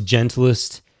most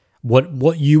gentlest,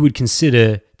 what you would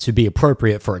consider to be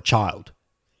appropriate for a child.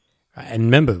 And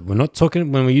remember, we're not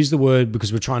talking, when we use the word,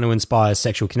 because we're trying to inspire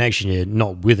sexual connection here,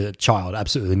 not with a child,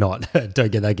 absolutely not.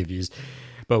 Don't get that confused.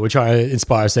 But we're trying to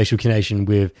inspire sexual connection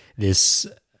with this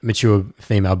mature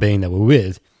female being that we're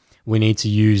with. We need to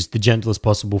use the gentlest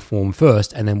possible form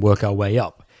first and then work our way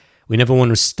up. We never want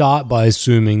to start by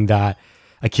assuming that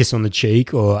a kiss on the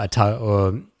cheek or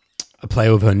a play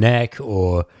over her neck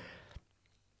or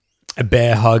a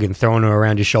bear hug and throwing her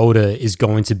around your shoulder is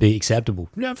going to be acceptable.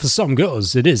 Yeah, for some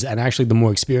girls it is. And actually the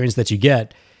more experience that you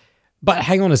get, but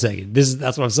hang on a second,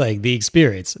 that's what I'm saying,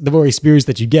 the more experience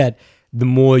that you get, the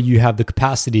more you have the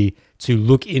capacity to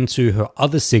look into her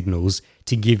other signals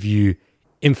to give you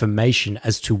information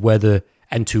as to whether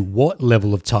and to what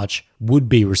level of touch would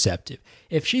be receptive.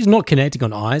 If she's not connecting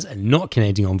on eyes and not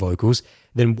connecting on vocals,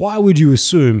 then why would you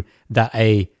assume that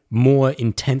a more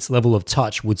intense level of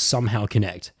touch would somehow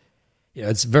connect?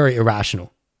 It's very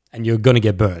irrational, and you're going to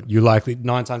get burnt. You're likely,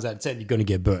 9 times out of 10, you're going to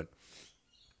get burnt.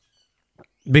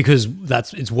 Because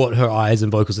it's what her eyes and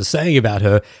vocals are saying about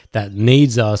her that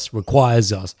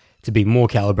requires us to be more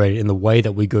calibrated in the way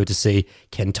that we go to see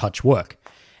can touch work.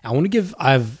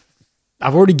 I've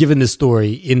already given this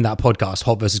story in that podcast,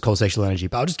 Hot versus Cold Sexual Energy,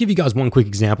 but I'll just give you guys one quick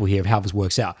example here of how this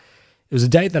works out. It was a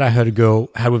date that I had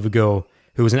with a girl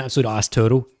who was an absolute ice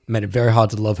turtle, made it very hard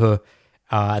to love her.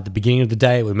 At the beginning of the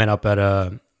day, we met up at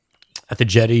the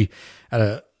jetty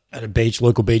at a beach,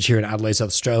 local beach here in Adelaide, South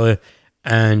Australia,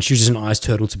 and she was just an ice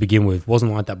turtle to begin with. Wasn't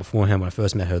like that beforehand when I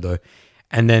first met her though.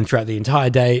 And then throughout the entire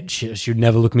date, she would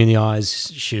never look me in the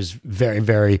eyes. She was very,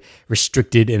 very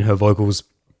restricted in her vocals.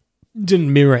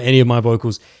 Didn't mirror any of my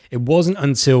vocals. It wasn't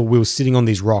until we were sitting on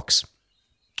these rocks,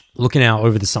 looking out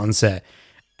over the sunset,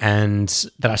 and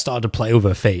that I started to play with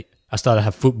her feet. I started to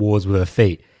have foot wars with her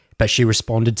feet, but she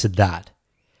responded to that.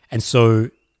 And so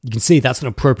you can see that's an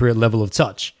appropriate level of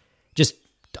touch.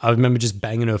 I remember just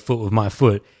banging her foot with my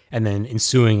foot and then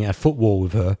ensuing a foot war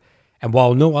with her. And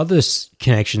while no other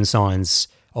connection signs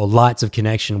or lights of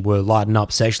connection were lighting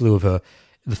up sexually with her,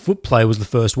 the foot play was the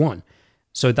first one.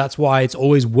 So that's why it's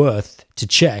always worth to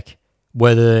check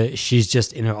whether she's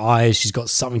just in her eyes, she's got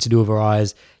something to do with her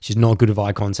eyes, she's not good with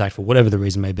eye contact for whatever the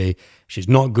reason may be, she's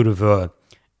not good with her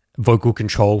vocal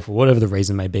control for whatever the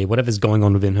reason may be, whatever's going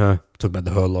on within her. Talk about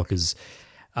the hurt lockers,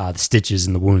 the stitches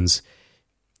and the wounds,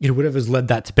 whatever's led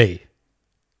that to be.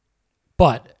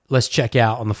 But let's check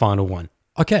out on the final one.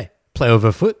 Okay, play over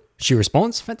her foot, she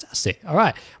responds, fantastic. All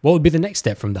right, what would be the next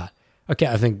step from that? Okay,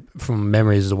 I think from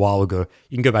memory, this is a while ago.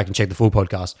 You can go back and check the full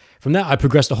podcast. From that, I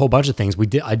progressed a whole bunch of things.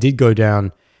 I did go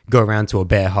around to a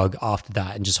bear hug after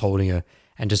that and just holding her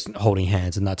and just holding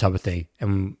hands and that type of thing.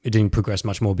 And it didn't progress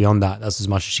much more beyond that. That's as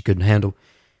much as she couldn't handle.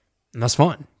 And that's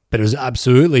fine. But it was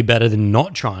absolutely better than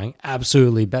not trying.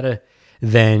 Absolutely better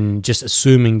than just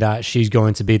assuming that she's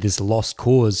going to be this lost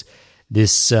cause,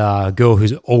 this girl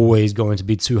who's always going to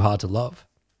be too hard to love.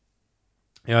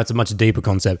 It's a much deeper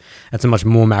concept. That's a much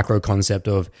more macro concept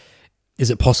of,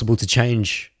 is it possible to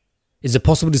change? Is it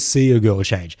possible to see a girl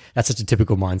change? That's such a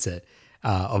typical mindset.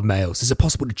 of males. Is it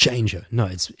possible to change her? No,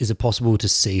 is it possible to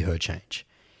see her change?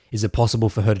 Is it possible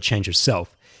for her to change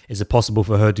herself? Is it possible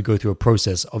for her to go through a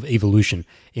process of evolution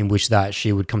in which that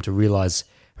she would come to realize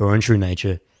her own true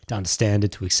nature, to understand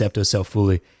it, to accept herself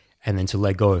fully, and then to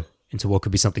let go into what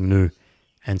could be something new,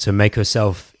 and to make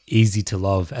herself easy to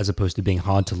love as opposed to being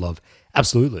hard to love?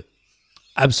 Absolutely.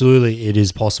 Absolutely, it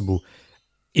is possible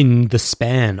in the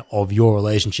span of your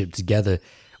relationship together,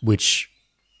 which,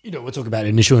 we're talking about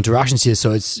initial interactions here,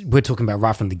 so we're talking about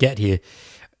right from the get here.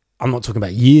 I'm not talking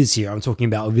about years here. I'm talking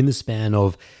about within the span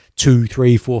of 2,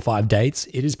 3, 4, 5 dates.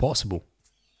 It is possible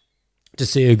to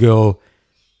see a girl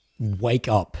wake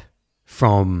up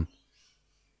from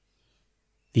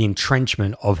the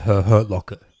entrenchment of her hurt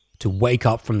locker, to wake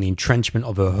up from the entrenchment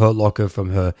of her hurt locker, from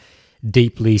her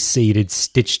deeply seated,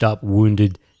 stitched up,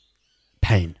 wounded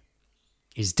pain.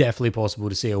 It's definitely possible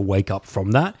to see her wake up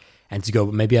from that and to go,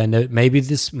 maybe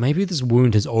this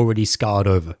wound has already scarred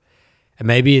over, and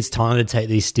maybe it's time to take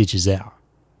these stitches out.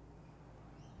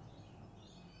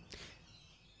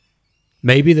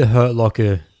 Maybe the hurt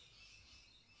locker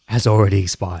has already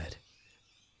expired.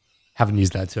 Haven't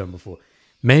used that term before.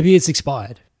 Maybe it's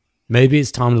expired. Maybe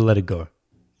it's time to let it go.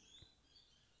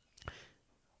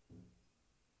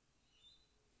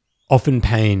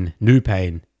 Often new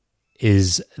pain,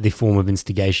 is the form of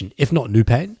instigation. If not new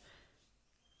pain,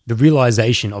 the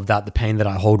realization of that the pain that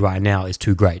I hold right now is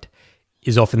too great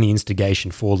is often the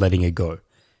instigation for letting it go.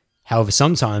 However,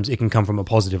 sometimes it can come from a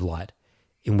positive light,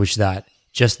 in which that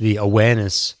just the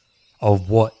awareness of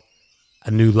what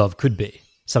a new love could be,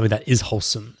 something that is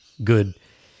wholesome, good,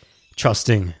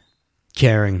 trusting,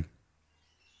 caring,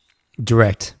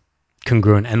 direct,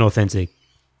 congruent, and authentic.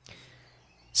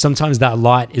 Sometimes that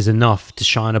light is enough to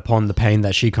shine upon the pain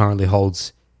that she currently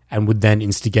holds and would then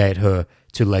instigate her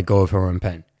to let go of her own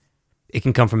pain. It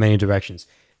can come from many directions.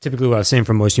 Typically what I've seen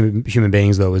from most human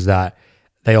beings, though, is that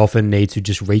they often need to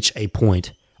just reach a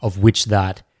point of which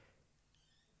that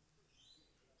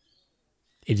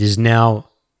it is now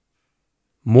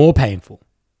more painful.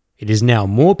 It is now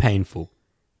more painful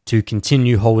to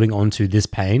continue holding on to this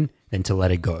pain than to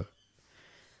let it go.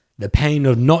 The pain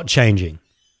of not changing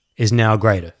is now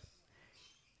greater.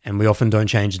 And we often don't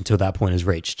change until that point is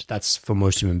reached. That's for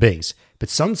most human beings. But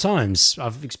sometimes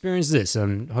I've experienced this,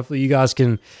 and hopefully you guys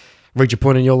can reach a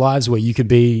point in your lives where you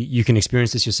can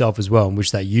experience this yourself as well, in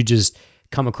which that you just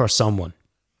come across someone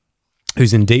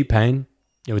who's in deep pain.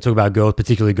 We talk about girls,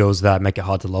 particularly girls that make it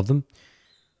hard to love them.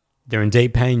 They're in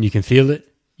deep pain. You can feel it.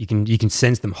 You can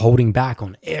sense them holding back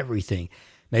on everything.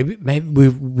 Maybe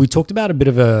we talked about a bit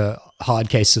of a hard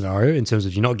case scenario in terms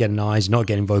of you're not getting eyes, you're not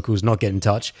getting vocals, not getting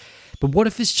touch. But what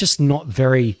if it's just not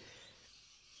very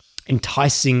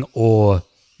enticing or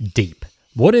deep?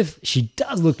 What if she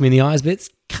does look me in the eyes, but it's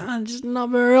kind of just not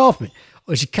very often?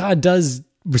 Or she kind of does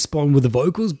respond with the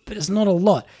vocals, but it's not a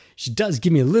lot. She does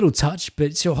give me a little touch,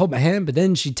 but she'll hold my hand, but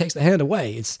then she takes the hand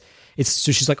away. It's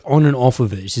so she's like on and off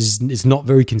of it. It's not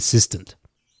very consistent.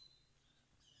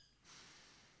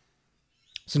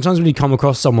 Sometimes when you come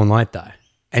across someone like that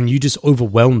and you just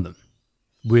overwhelm them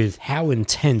with how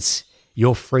intense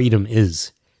your freedom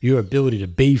is, your ability to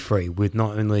be free with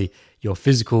not only your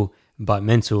physical, but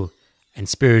mental and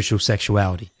spiritual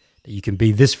sexuality, that you can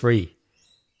be this free,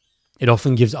 it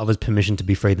often gives others permission to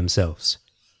be free themselves.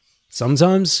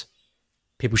 Sometimes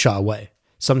people shy away.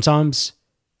 Sometimes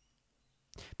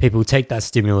people take that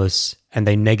stimulus and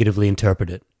they negatively interpret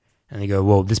it. And they go,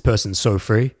 well, this person's so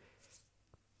free.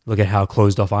 Look at how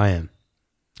closed off I am.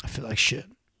 I feel like shit.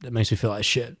 That makes me feel like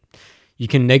shit. You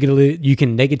can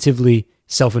negatively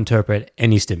self-interpret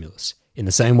any stimulus in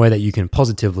the same way that you can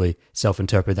positively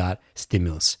self-interpret that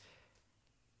stimulus.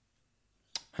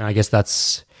 And I guess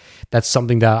that's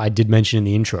something that I did mention in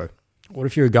the intro. What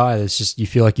if you're a guy that's just, you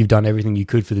feel like you've done everything you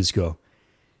could for this girl?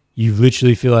 You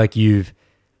literally feel like you've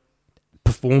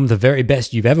performed the very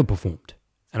best you've ever performed.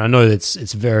 And I know it's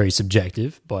very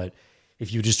subjective, but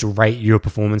if you were just to rate your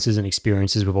performances and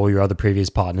experiences with all your other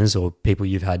previous partners or people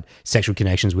you've had sexual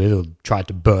connections with or tried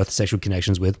to birth sexual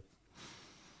connections with,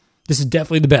 this is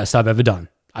definitely the best I've ever done.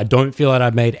 I don't feel like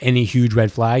I've made any huge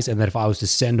red flags, and that if I was to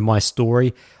send my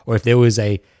story, or if there was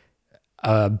a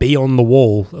bee on the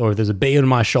wall, or if there's a bee on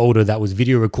my shoulder that was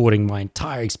video recording my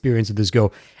entire experience with this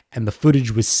girl, and the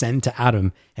footage was sent to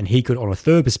Adam, and he could, on a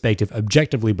third perspective,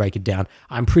 objectively break it down,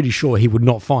 I'm pretty sure he would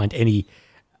not find any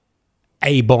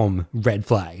A-bomb red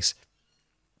flags.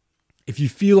 If you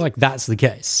feel like that's the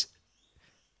case,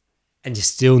 and you're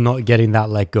still not getting that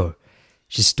let go,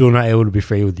 she's still not able to be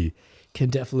free with you, can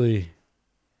definitely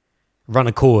run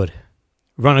a cord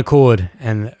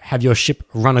and have your ship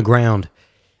run aground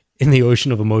in the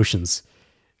ocean of emotions.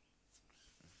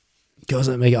 girls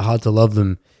that make it hard to love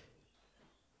them,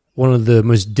 one of the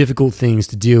most difficult things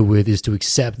to deal with is to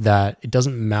accept that it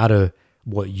doesn't matter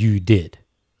what you did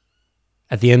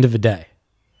at the end of the day.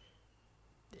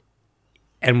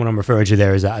 And what I'm referring to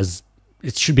there is that as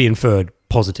it should be inferred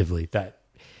positively, that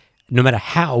no matter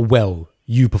how well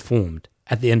you performed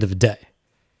at the end of the day,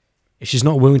 if she's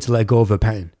not willing to let go of her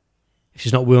pain, if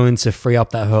she's not willing to free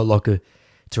up that hurt locker,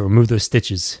 to remove those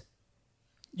stitches,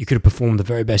 you could have performed the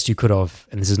very best you could have,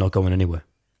 and this is not going anywhere.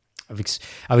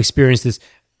 I've experienced this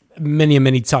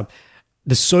many times.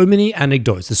 There's so many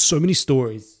anecdotes, there's so many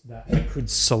stories that I could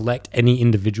select any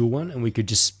individual one, and we could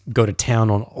just go to town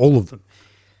on all of them.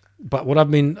 But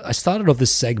I started off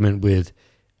this segment with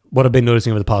what I've been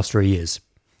noticing over the past 3 years.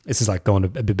 This is like going a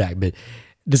bit back, but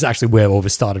this is actually where all of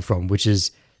it started from, which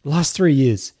is the last 3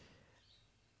 years.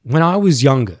 When I was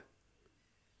younger,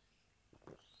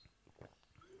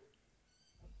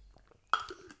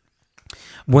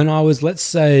 when I was, let's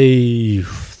say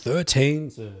 13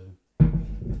 to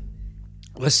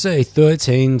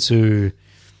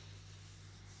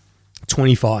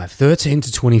 25,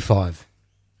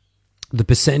 the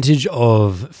percentage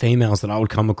of females that I would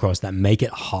come across that make it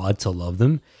hard to love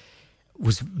them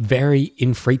was very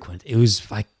infrequent. It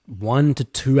was like 1 to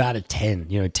 2 out of 10,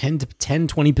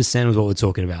 20% was what we're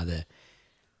talking about there.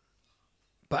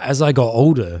 But as I got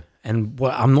older, and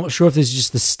I'm not sure if this is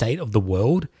just the state of the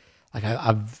world, like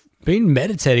I've been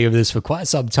meditating over this for quite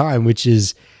some time, which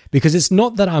is because it's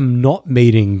not that I'm not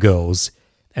meeting girls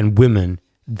and women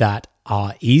that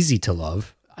are easy to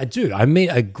love. I do. I meet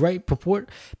a great purport,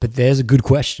 but there's a good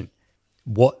question.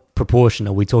 What proportion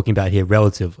are we talking about here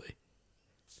relatively?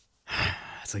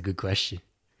 That's a good question.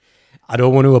 I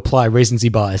don't want to apply recency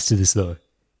bias to this though,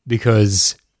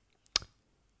 because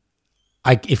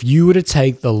if you were to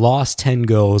take the last 10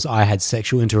 girls I had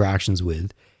sexual interactions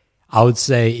with, I would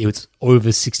say it's over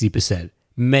 60%,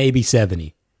 maybe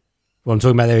 70. What I'm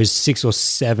talking about there is 6 or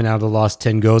 7 out of the last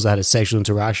 10 girls I had a sexual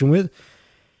interaction with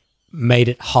made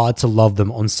it hard to love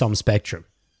them on some spectrum.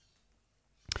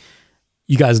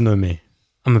 You guys know me.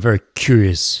 I'm a very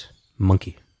curious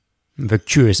monkey. I'm a very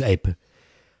curious ape.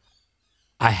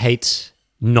 I hate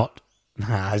not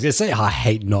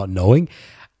knowing.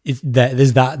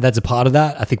 That's a part of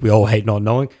that. I think we all hate not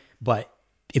knowing, but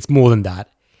it's more than that.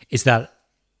 It's that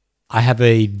I have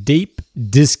a deep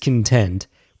discontent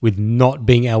with not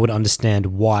being able to understand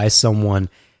why someone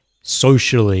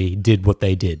socially did what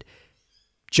they did,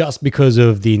 just because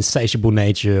of the insatiable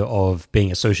nature of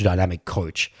being a social dynamic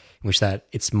coach, in which that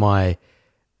it's my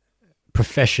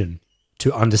profession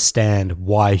to understand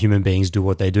why human beings do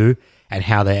what they do and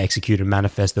how they execute and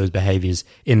manifest those behaviors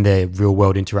in their real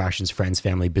world interactions, friends,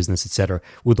 family, business, etc.,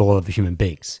 with all of the human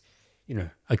beings.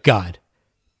 A guide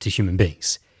to human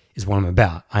beings is what I'm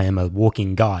about. I am a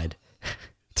walking guide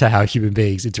to how human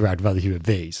beings interact with other human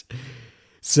beings.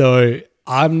 So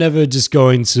I'm never just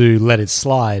going to let it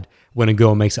slide when a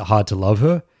girl makes it hard to love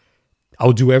her.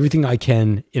 I'll do everything I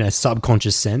can in a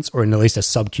subconscious sense, or in at least a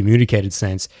subcommunicated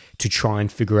sense, to try and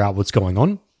figure out what's going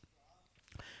on.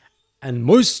 And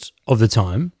most of the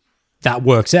time, that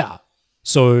works out.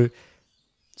 So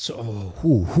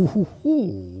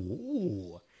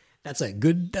that's a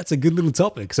good little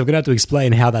topic. So I'm gonna have to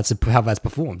explain how that's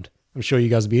performed. I'm sure you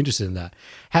guys will be interested in that.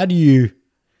 How do you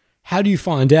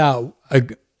find out?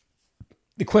 The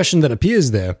question that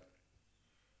appears there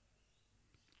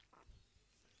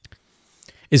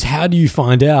is, how do you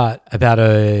find out about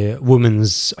a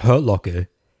woman's hurt locker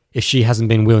if she hasn't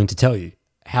been willing to tell you?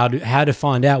 How to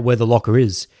find out where the locker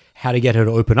is? How to get her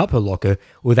to open up her locker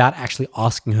without actually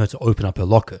asking her to open up her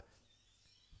locker?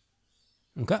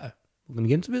 Okay, we're going to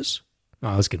get into this?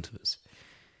 No, let's get into this.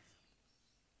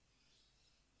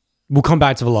 We'll come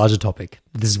back to the larger topic.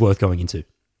 This is worth going into.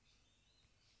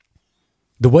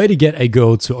 The way to get a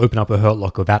girl to open up her hurt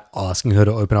locker without asking her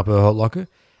to open up her hurt locker,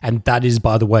 and that is,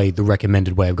 by the way, the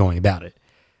recommended way of going about it.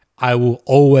 I will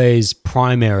always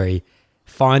primary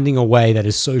finding a way that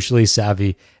is socially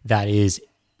savvy, that is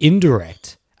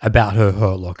indirect about her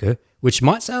hurt locker, which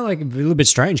might sound like a little bit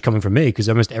strange coming from me because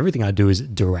almost everything I do is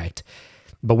direct.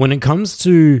 But when it comes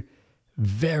to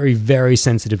very, very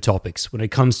sensitive topics, when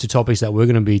it comes to topics that we're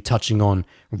going to be touching on,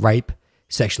 rape,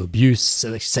 sexual abuse,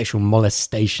 sexual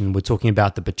molestation, we're talking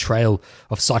about the betrayal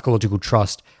of psychological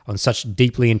trust on such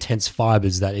deeply intense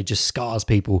fibers that it just scars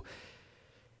people.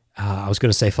 I was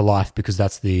going to say for life because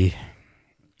that's the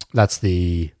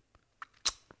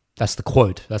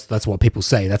quote. That's what people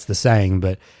say. That's the saying,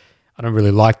 but I don't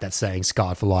really like that saying,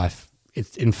 scarred for life.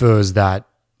 It infers that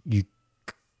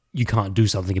you can't do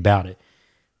something about it.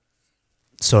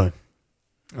 So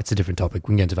that's a different topic.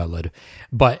 We can get into that later.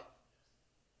 But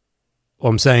what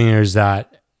I'm saying here is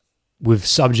that with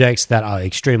subjects that are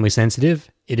extremely sensitive,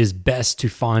 it is best to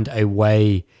find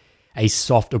a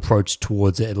soft approach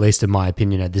towards it, at least in my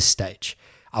opinion, at this stage.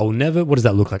 I will never, what does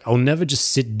that look like? I'll never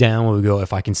just sit down with a girl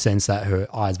if I can sense that her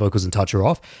eyes, vocals, and touch are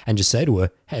off and just say to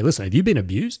her, hey, listen, have you been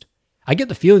abused? I get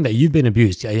the feeling that you've been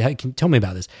abused. Hey, tell me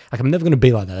about this. Like, I'm never going to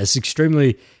be like that. It's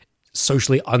extremely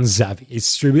socially unsavvy,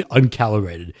 extremely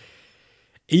uncalibrated.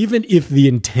 Even if the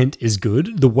intent is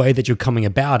good, the way that you're coming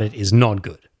about it is not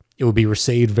good. It will be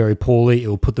received very poorly. It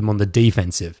will put them on the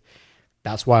defensive.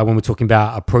 That's why when we're talking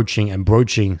about approaching and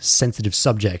broaching sensitive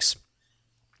subjects,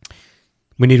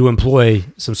 we need to employ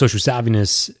some social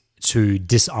savviness to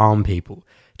disarm people,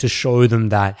 to show them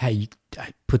that, hey,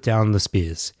 put down the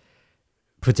spears,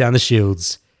 put down the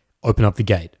shields, open up the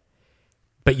gate.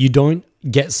 But you don't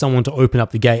get someone to open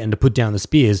up the gate and to put down the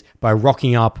spears by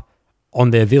rocking up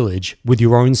on their village with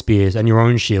your own spears and your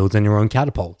own shields and your own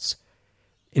catapults.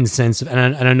 In the sense of,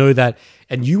 and I know that,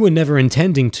 and you were never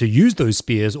intending to use those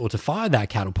spears or to fire that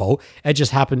catapult. It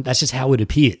just happened. That's just how it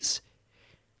appears.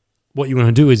 What you want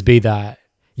to do is be that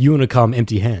you want to come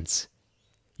empty hands.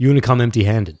 You want to come empty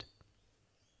handed.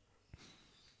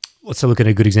 Let's look at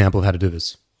a good example of how to do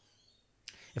this.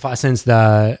 If I sense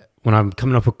that when I'm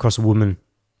coming up across a woman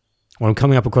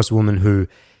who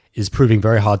is proving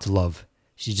very hard to love,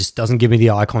 she just doesn't give me the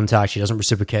eye contact. She doesn't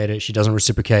reciprocate it. She doesn't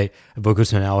reciprocate vocal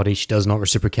tonality. She does not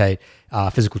reciprocate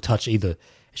physical touch either.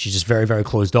 She's just very, very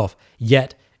closed off.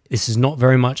 Yet, this is not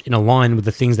very much in line with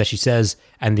the things that she says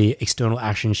and the external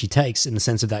action she takes, in the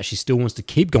sense of that she still wants to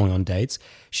keep going on dates.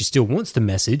 She still wants the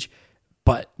message.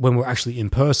 But when we're actually in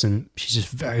person, she's just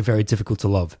very, very difficult to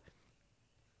love.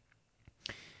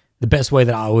 The best way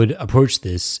that I would approach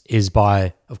this is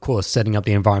by, of course, setting up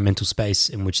the environmental space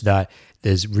in which that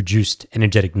there's reduced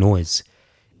energetic noise,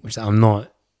 which I'm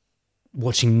not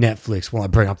watching Netflix while I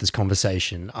bring up this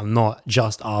conversation. I'm not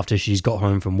just after she's got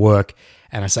home from work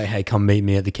and I say, hey, come meet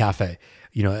me at the cafe.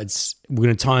 You know, we're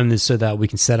going to time this so that we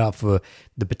can set up for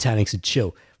the botanics of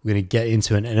chill. We're going to get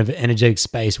into an energetic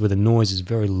space where the noise is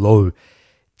very low,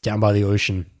 down by the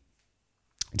ocean,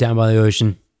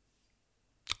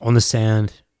 on the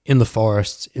sand, in the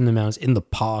forests, in the mountains, in the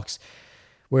parks,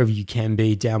 wherever you can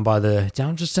be, down by the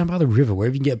river,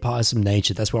 wherever you can get by some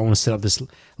nature. That's where I want to set up this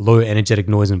low energetic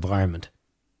noise environment.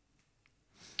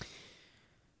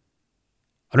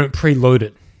 I don't preload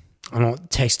it. I'm not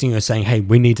texting her saying, hey,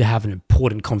 we need to have an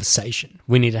important conversation.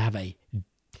 We need to have a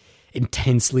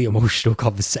intensely emotional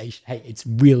conversation. Hey, it's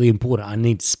really important. I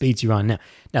need to speak to you right now.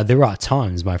 Now, there are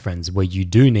times, my friends, where you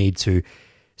do need to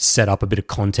set up a bit of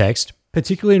context,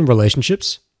 particularly in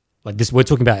relationships. Like this, we're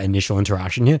talking about initial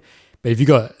interaction here. But if you've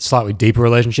got slightly deeper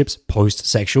relationships,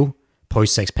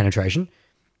 post-sex penetration,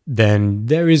 then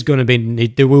there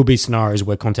will be scenarios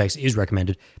where context is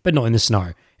recommended, but not in this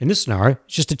scenario. In this scenario,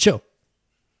 it's just to chill.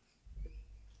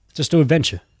 Just to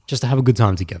adventure. Just to have a good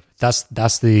time together.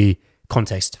 That's the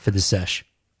context for this sesh.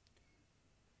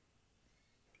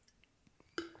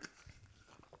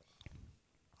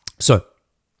 So,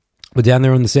 we're down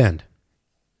there on the sand.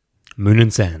 Moon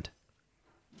and sand.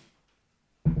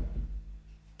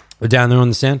 We're down there on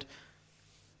the sand.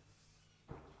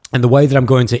 And the way that I'm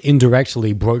going to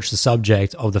indirectly broach the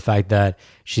subject of the fact that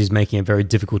she's making it very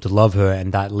difficult to love her,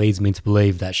 and that leads me to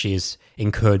believe that she has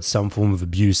incurred some form of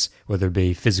abuse, whether it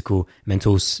be physical,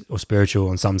 mental, or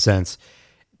spiritual in some sense,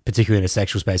 particularly in a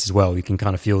sexual space as well. You can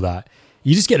kind of feel that.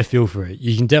 You just get a feel for it.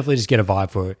 You can definitely just get a vibe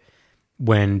for it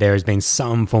when there has been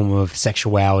some form of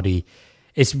sexuality.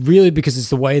 It's really because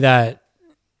it's the way that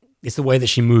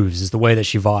she moves, it's the way that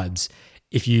she vibes.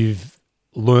 If you've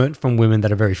learnt from women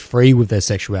that are very free with their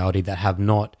sexuality, that have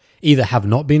not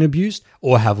been abused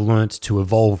or have learnt to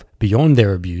evolve beyond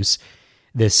their abuse,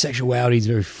 their sexuality is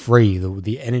very free.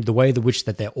 The way in which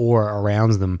that their aura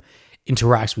around them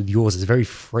interacts with yours is very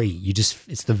free.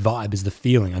 It's the vibe, it's the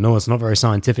feeling. I know it's not very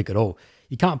scientific at all.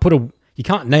 You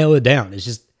can't nail it down. It's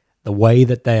just the way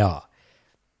that they are.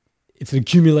 It's an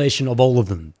accumulation of all of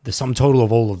them. The sum total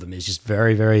of all of them is just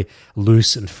very, very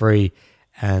loose and free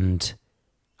and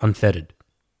unfettered.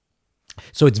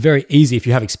 So it's very easy, if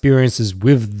you have experiences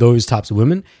with those types of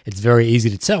women, it's very easy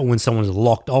to tell when someone is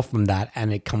locked off from that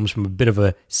and it comes from a bit of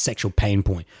a sexual pain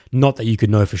point. Not that you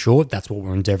could know for sure. That's what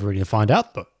we're endeavoring to find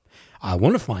out, though. I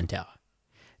want to find out.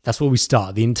 That's where we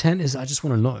start. The intent is I just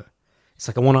want to know. It's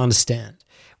like I want to understand.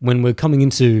 When we're coming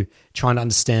into trying to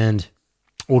understand,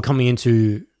 or coming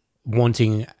into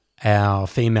wanting our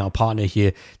female partner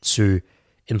here to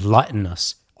enlighten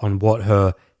us on what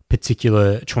her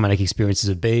particular traumatic experiences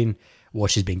have been, what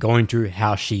she's been going through,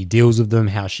 how she deals with them,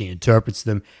 how she interprets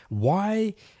them,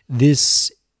 why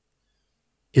this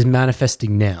is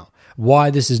manifesting now. Why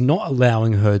this is not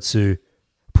allowing her to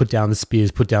put down the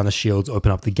spears, put down the shields,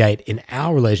 open up the gate in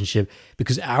our relationship,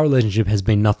 because our relationship has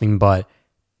been nothing but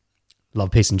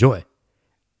love, peace, and joy.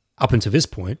 Up until this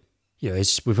point,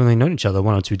 we've only known each other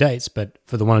 1 or 2 dates, but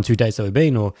for the 1 or 2 dates that we've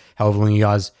been, or however long you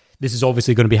guys, this is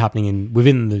obviously going to be happening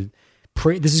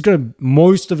this is going to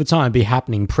most of the time be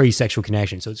happening pre-sexual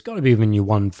connection. So it's got to be within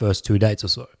your first 2 dates or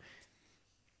so.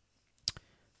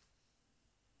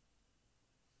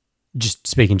 Just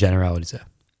speaking generalities there.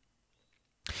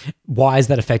 Why is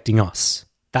that affecting us?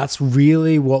 That's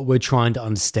really what we're trying to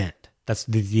understand. That's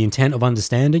the intent of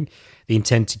understanding, the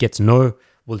intent to get to know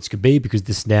what this could be, because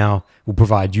this now will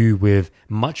provide you with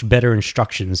much better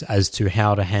instructions as to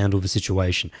how to handle the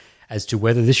situation, as to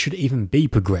whether this should even be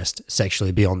progressed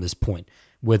sexually beyond this point,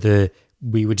 whether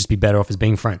we would just be better off as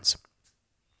being friends.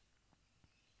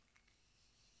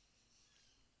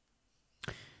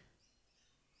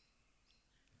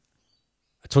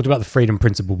 I talked about the freedom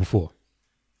principle before.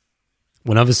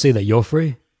 When others see that you're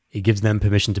free, it gives them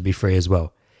permission to be free as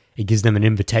well. It gives them an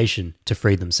invitation to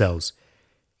free themselves.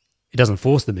 It doesn't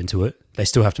force them into it. They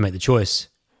still have to make the choice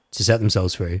to set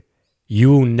themselves free.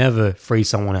 You will never free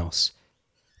someone else.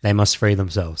 They must free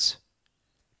themselves.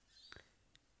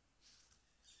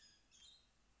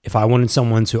 If I wanted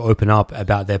someone to open up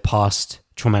about their past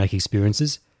traumatic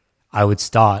experiences, I would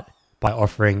start by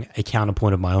offering a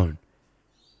counterpoint of my own.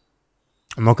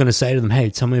 I'm not going to say to them, hey,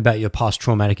 tell me about your past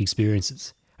traumatic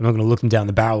experiences. I'm not going to look them down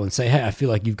the barrel and say, hey, I feel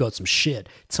like you've got some shit.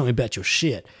 Tell me about your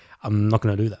shit. I'm not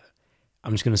going to do that.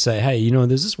 I'm just going to say, hey,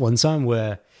 there's this one time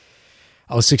where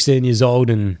I was 16 years old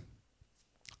and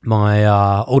my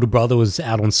older brother was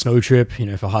out on snow trip,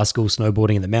 for high school,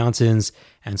 snowboarding in the mountains.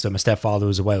 And so my stepfather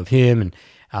was away with him, and,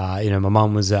 my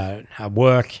mum was at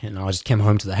work, and I just came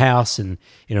home to the house, and,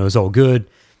 it was all good.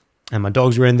 And my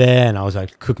dogs were in there, and I was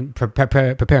like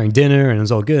preparing dinner, and it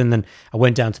was all good. And then I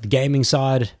went down to the gaming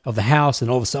side of the house,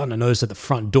 and all of a sudden I noticed that the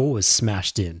front door was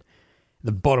smashed in.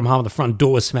 The bottom half of the front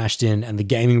door was smashed in, and the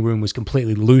gaming room was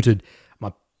completely looted.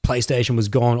 My PlayStation was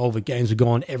gone, all the games were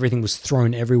gone, everything was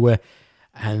thrown everywhere.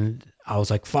 And I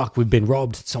was like, fuck, we've been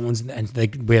robbed. We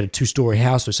had a 2-story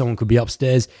house, so someone could be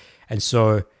upstairs. And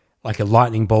so like a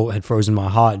lightning bolt had frozen my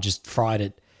heart and just fried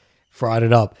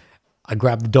it up. I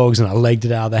grabbed the dogs and I legged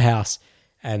it out of the house.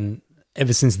 And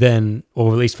ever since then,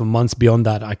 or at least for months beyond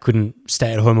that, I couldn't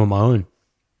stay at home on my own.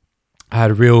 I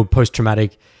had a real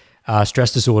post-traumatic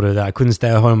stress disorder that I couldn't stay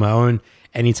at home on my own.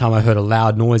 Anytime I heard a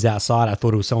loud noise outside, I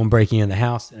thought it was someone breaking in the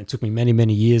house. And it took me many,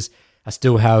 many years. I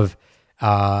still have,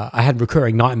 I had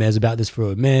recurring nightmares about this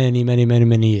for many, many, many,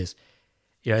 many years.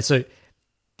 So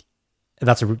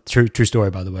that's a true story,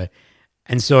 by the way.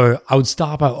 And so I would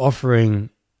start by offering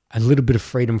a little bit of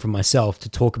freedom for myself to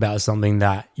talk about something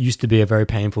that used to be a very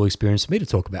painful experience for me to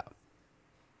talk about.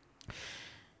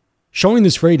 Showing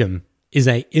this freedom is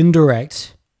a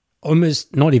indirect,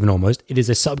 it is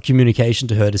a sub-communication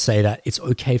to her to say that it's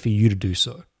okay for you to do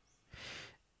so.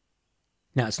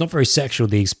 Now, it's not very sexual,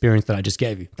 the experience that I just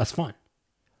gave you. That's fine.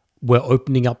 We're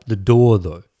opening up the door,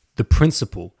 though, the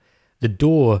principle, the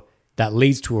door that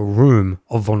leads to a room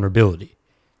of vulnerability.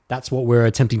 That's what we're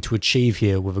attempting to achieve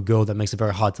here with a girl that makes it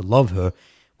very hard to love her.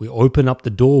 We open up the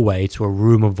doorway to a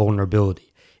room of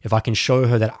vulnerability. If I can show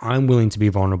her that I'm willing to be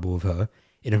vulnerable with her,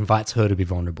 it invites her to be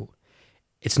vulnerable.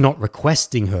 It's not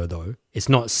requesting her, though. It's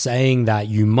not saying that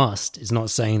you must. It's not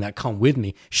saying that come with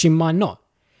me. She might not.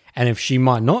 And if she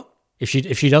might not, if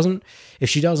she doesn't,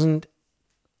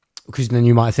 because then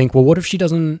you might think, well, what if she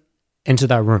doesn't enter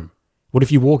that room? What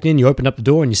if you walk in, you open up the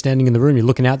door and you're standing in the room, you're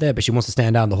looking out there, but she wants to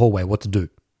stand out in the hallway? What to do?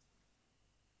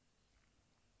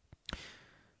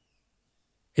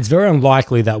 It's very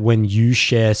unlikely that when you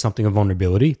share something of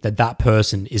vulnerability, that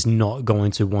person is not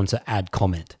going to want to add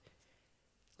comment.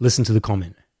 Listen to the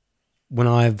comment. When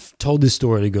I've told this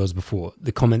story to girls before,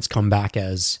 the comments come back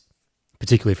as,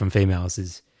 particularly from females,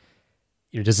 is,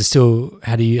 does it still,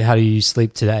 how do you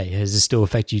sleep today? Does it still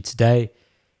affect you today?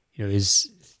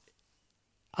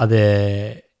 Are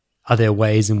there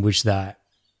ways in which that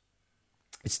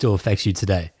it still affects you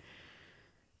today?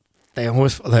 They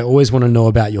always want to know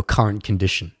about your current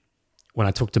condition. When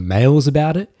I talk to males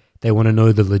about it, they want to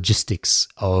know the logistics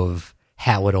of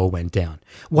how it all went down.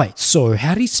 Wait, so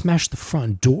how did he smash the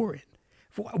front door in?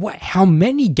 Wait, how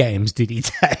many games did he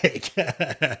take? But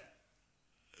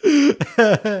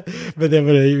then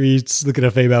when you look at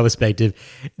a female perspective,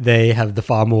 they have the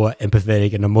far more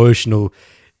empathetic and emotional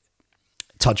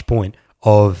touch point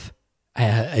of,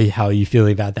 how are you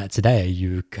feeling about that today? Are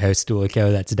you still okay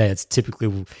with that today? It's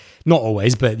typically, not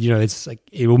always, but it's like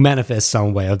it will manifest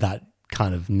some way of that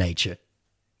kind of nature.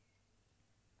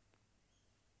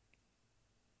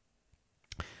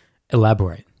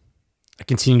 elaborate. I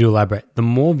continue to elaborate. The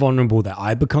more vulnerable that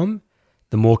I become,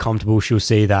 the more comfortable she'll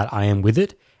see that I am with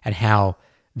it and how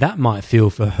that might feel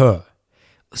for her.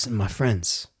 Listen, my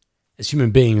friends, as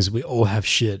human beings, we all have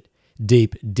shit.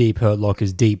 Deep, deep hurt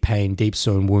lockers, deep pain, deep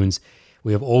sewn wounds.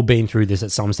 We have all been through this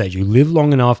at some stage. You live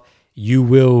long enough, you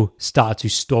will start to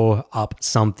store up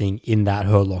something in that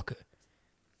hurt locker.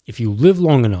 If you live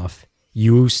long enough,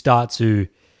 you will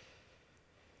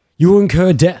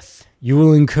incur death. You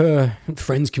will incur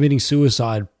friends committing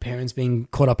suicide, parents being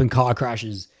caught up in car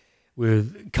crashes,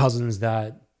 with cousins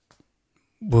that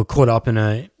were caught up in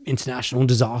an international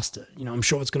disaster. I'm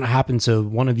sure it's going to happen to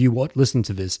one of you listening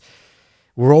to this.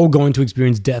 We're all going to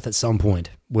experience death at some point,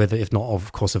 whether, if not,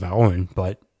 of course, of our own,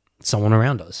 but someone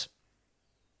around us.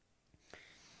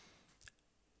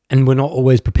 And we're not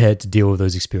always prepared to deal with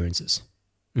those experiences.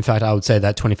 In fact, I would say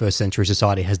that 21st century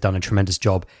society has done a tremendous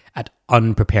job at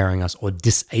unpreparing us or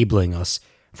disabling us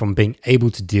from being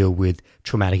able to deal with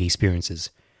traumatic experiences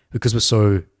because we're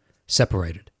so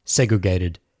separated,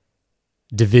 segregated,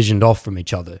 divisioned off from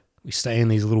each other. We stay in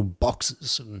these little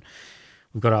boxes and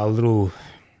we've got our little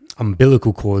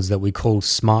umbilical cords that we call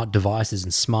smart devices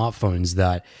and smartphones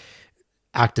that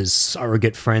act as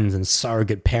surrogate friends and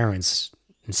surrogate parents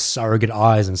and surrogate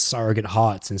eyes and surrogate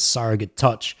hearts and surrogate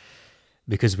touch,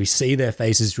 because we see their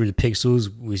faces through the pixels.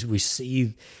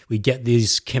 We get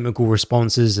these chemical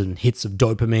responses and hits of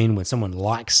dopamine when someone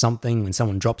likes something, when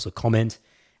someone drops a comment,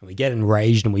 and we get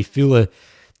enraged and we feel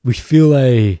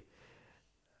a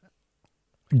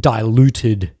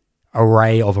diluted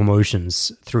array of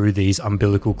emotions through these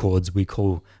umbilical cords we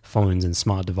call phones and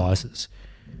smart devices.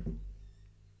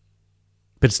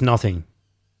 But it's nothing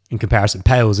in comparison,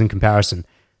 pales in comparison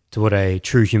to what a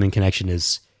true human connection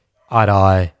is. Eye to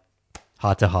eye,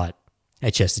 heart to heart,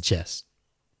 and chest to chest.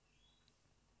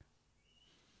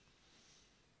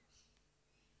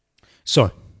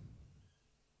 So,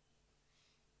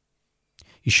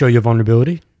 you show your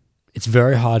vulnerability. It's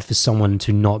very hard for someone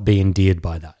to not be endeared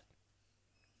by that.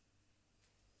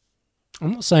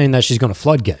 I'm not saying that she's going to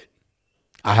floodgate.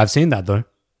 I have seen that though.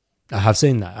 I have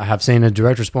seen a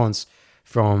direct response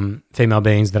from female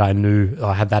beings that I knew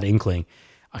I had that inkling.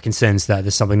 I can sense that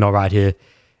there's something not right here.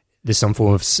 There's some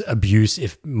form of abuse,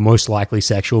 if most likely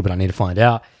sexual, but I need to find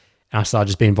out. And I started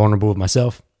just being vulnerable with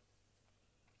myself.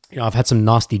 I've had some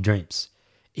nasty dreams.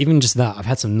 Even just that, I've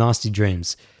had some nasty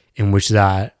dreams in which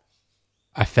that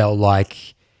I felt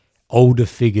like older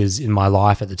figures in my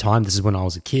life at the time. This is when I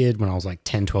was a kid, when I was like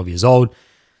 10, 12 years old.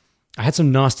 I had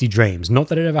some nasty dreams. Not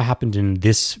that it ever happened in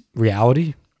this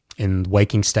reality, in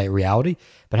waking state reality,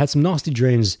 but I had some nasty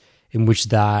dreams in which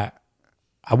that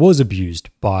I was abused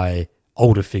by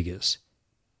older figures.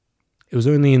 It was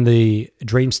only in the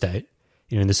dream state,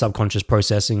 in the subconscious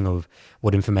processing of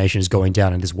what information is going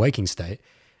down in this waking state,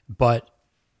 but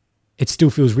it still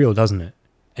feels real, doesn't it?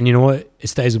 And you know what? It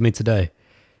stays with me today.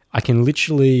 I can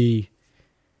literally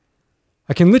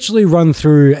run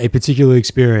through a particular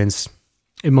experience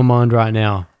in my mind right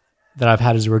now that I've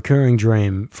had as a recurring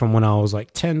dream from when I was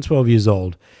like 10, 12 years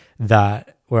old,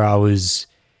 where I was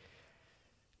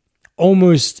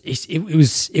almost,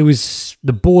 it was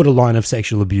the borderline of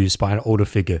sexual abuse by an older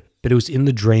figure, but it was in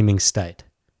the dreaming state.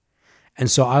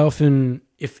 And so I often,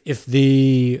 if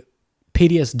the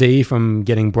PTSD from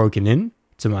getting broken in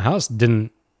to my house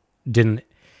didn't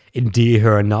endear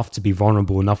her enough to be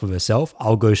vulnerable enough of herself,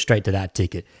 I'll go straight to that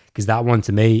ticket. Because that one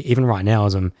to me, even right now,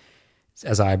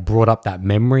 as I brought up that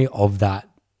memory of that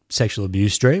sexual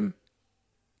abuse dream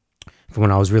from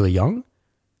when I was really young,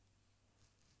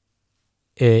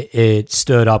 it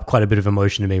stirred up quite a bit of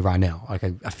emotion in me right now. Like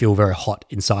I feel very hot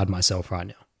inside myself right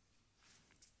now.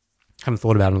 Haven't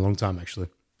thought about it in a long time, actually.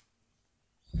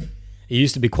 It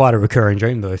used to be quite a recurring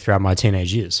dream, though, throughout my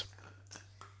teenage years.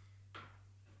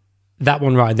 That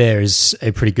one right there is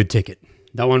a pretty good ticket.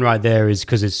 That one right there is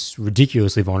because it's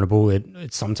ridiculously vulnerable.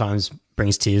 It sometimes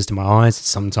brings tears to my eyes. It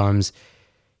sometimes,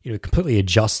 completely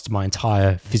adjusts my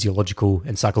entire physiological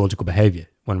and psychological behavior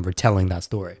when retelling that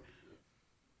story.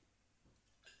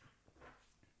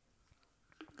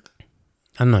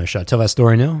 I don't know. Should I tell that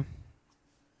story now?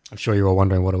 I'm sure you're all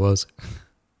wondering what it was.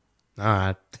 All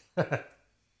right.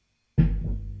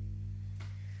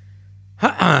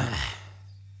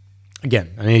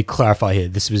 Again, I need to clarify here.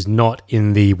 This was not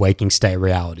in the waking state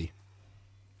reality.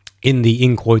 In the,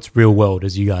 in quotes, real world,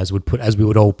 as you guys would put, as we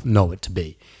would all know it to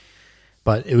be.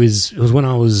 But it was when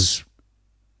I was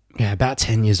about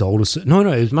 10 years old or so. No,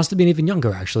 it must have been even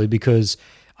younger, actually, because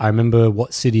I remember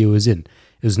what city it was in.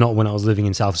 It was not when I was living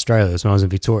in South Australia. It was when I was in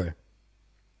Victoria.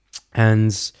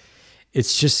 And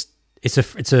it's just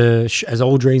as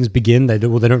all dreams begin, they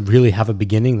don't really have a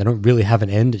beginning. They don't really have an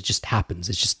end. It just happens.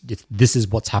 This is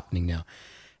what's happening now.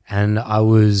 And I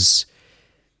was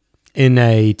in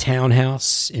a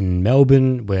townhouse in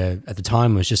Melbourne where at the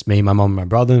time it was just me, my mom, and my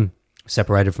brother,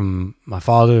 separated from my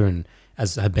father, and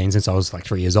as I had been since I was like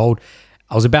 3 years old.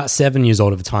 I was about 7 years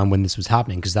old at the time when this was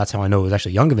happening, because that's how I know it was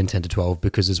actually younger than 10 to 12,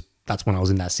 because that's when I was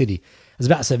in that city. I was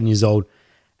about 7 years old,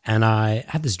 and I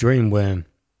had this dream where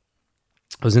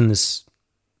I was in this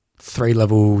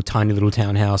 3-level tiny little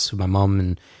townhouse with my mum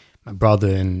and my brother,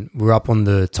 and we were up on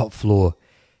the top floor,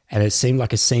 and it seemed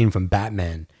like a scene from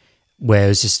Batman, where it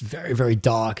was just very, very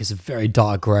dark. It's a very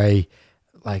dark grey,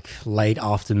 like late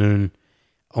afternoon,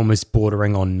 almost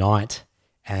bordering on night,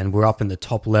 and we're up in the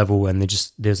top level, and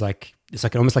there's like, it's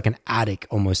like almost like an attic,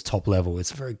 almost top level.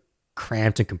 It's very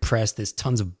cramped and compressed. There's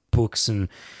tons of books and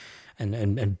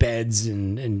beds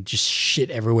and just shit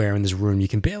everywhere in this room. You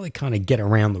can barely kind of get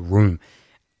around the room.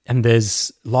 And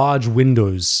there's large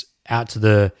windows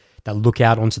that look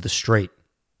out onto the street.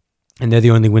 And they're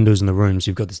the only windows in the room.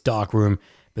 So you've got this dark room,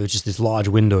 but it's just these large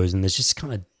windows, and there's just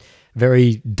kind of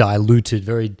very diluted,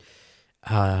 very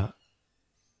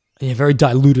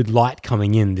diluted light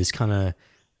coming in, this kind of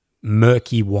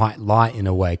murky white light in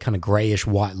a way, kind of grayish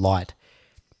white light.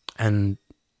 And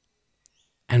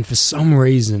for some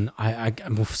reason, I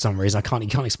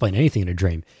can't explain anything in a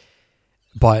dream,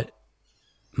 but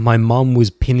my mum was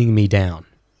pinning me down.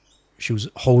 She was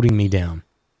holding me down.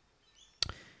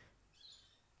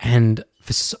 And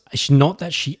not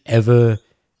that she ever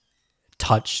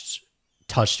touched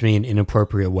me in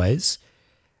inappropriate ways,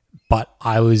 but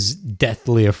I was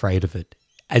deathly afraid of it,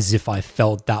 as if I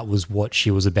felt that was what she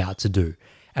was about to do.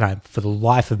 And for the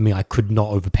life of me, I could not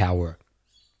overpower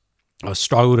her. I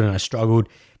struggled,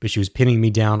 but she was pinning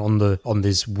me down on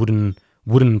this wooden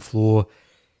floor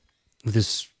with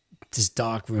this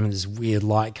dark room and this weird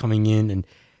light coming in,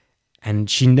 and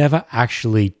she never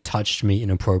actually touched me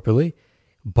inappropriately,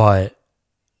 but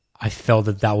I felt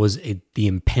that was the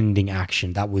impending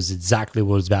action. That was exactly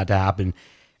what was about to happen,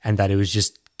 and that it was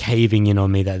just caving in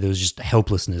on me, that there was just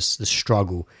helplessness, the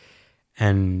struggle,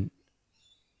 and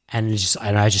I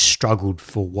just struggled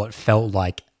for what felt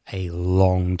like a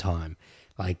long time.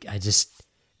 Like, I just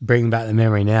bring back the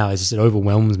memory now. It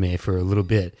overwhelms me for a little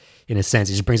bit, in a sense.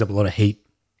 It just brings up a lot of heat.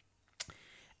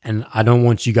 And I don't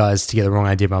want you guys to get the wrong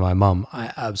idea about my mum.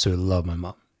 I absolutely love my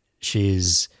mum.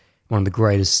 She's one of the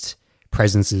greatest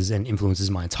presences and influences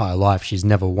in my entire life. She's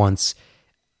never once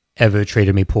ever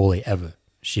treated me poorly, ever.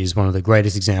 She's one of the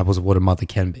greatest examples of what a mother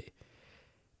can be.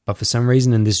 But for some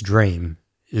reason in this dream,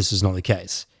 this was not the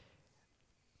case.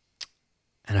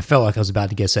 And I felt like I was about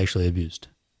to get sexually abused.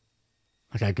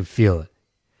 Like, I could feel it.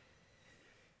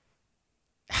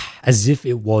 As if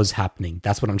it was happening.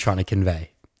 That's what I'm trying to convey.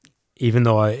 Even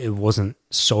though it wasn't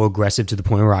so aggressive to the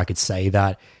point where I could say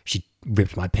that she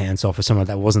ripped my pants off or something like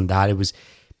that. It wasn't that.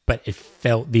 But it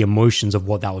felt, the emotions of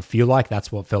what that would feel like,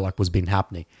 that's what felt like was been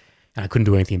happening. And I couldn't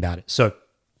do anything about it. So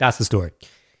that's the story.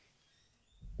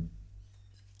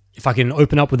 If I can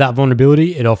open up with that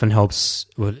vulnerability, it often helps.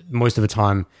 Most of the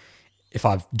time, if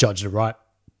I've judged it right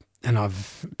and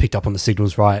I've picked up on the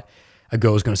signals right, a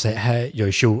girl's going to say, hey,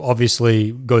 she'll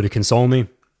obviously go to console me.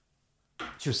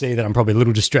 She'll see that I'm probably a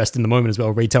little distressed in the moment as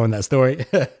well, retelling that story.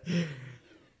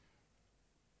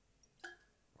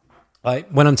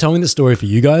 When I'm telling the story for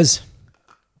you guys,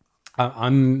 I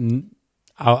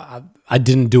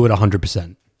didn't do it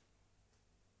 100%.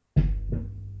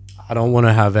 I don't want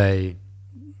to have a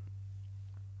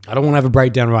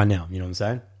breakdown right now. You know what I'm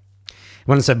saying?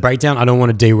 When I say breakdown, I don't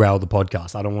want to derail the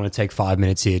podcast. I don't want to take 5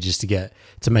 minutes here just to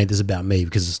make this about me,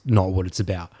 because it's not what it's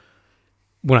about.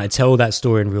 When I tell that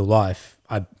story in real life,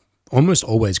 I almost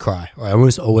always cry, or I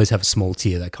almost always have a small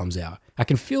tear that comes out. I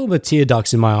can feel the tear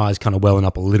ducts in my eyes kind of welling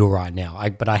up a little right now,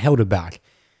 but I held it back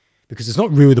because it's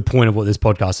not really the point of what this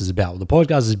podcast is about. What the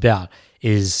podcast is about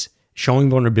is showing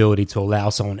vulnerability to allow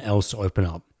someone else to open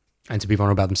up and to be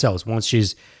vulnerable about themselves. Once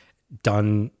she's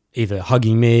done either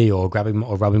hugging me or grabbing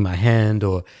or rubbing my hand,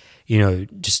 or,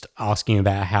 just asking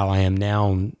about how I am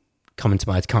now and coming to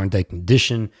my current day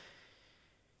condition,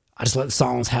 I just let the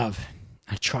silence have.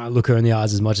 I try to look her in the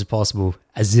eyes as much as possible,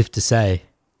 as if to say,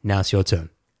 now it's your turn.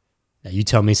 Now you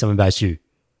tell me something about you.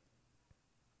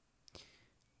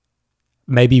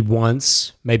 Maybe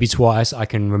once, maybe twice, I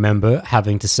can remember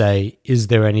having to say, is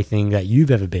there anything that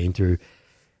you've ever been through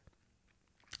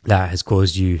that has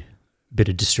caused you a bit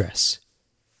of distress?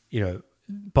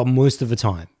 But most of the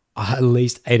time, at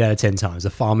least 8 out of 10 times, the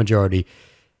far majority,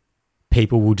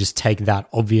 people will just take that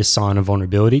obvious sign of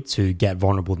vulnerability to get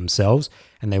vulnerable themselves,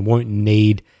 and they won't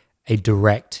need a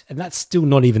direct, and that's still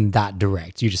not even that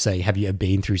direct. You just say, have you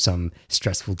been through some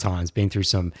stressful times, been through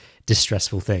some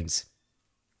distressing times?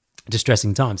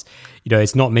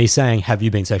 It's not me saying, have you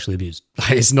been sexually abused?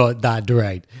 It's not that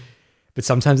direct. But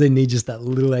sometimes they need just that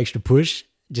little extra push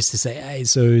just to say, hey,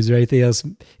 so is there anything else?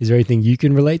 Is there anything you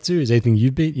can relate to? Is there anything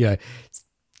you've been,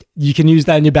 you can use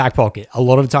that in your back pocket. A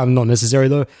lot of the time, not necessary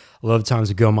though. A lot of times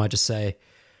a girl might just say,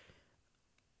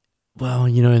 well,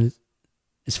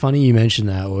 it's funny you mentioned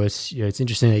that, or it's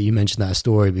interesting that you mentioned that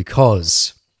story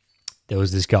because there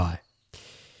was this guy.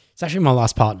 It's actually my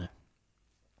last partner.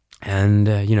 And,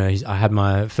 I had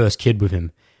my first kid with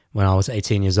him when I was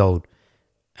 18 years old.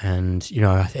 And,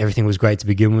 everything was great to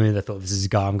begin with. I thought this is a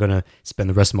guy I'm going to spend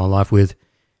the rest of my life with.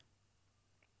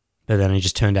 But then he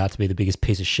just turned out to be the biggest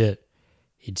piece of shit.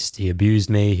 He abused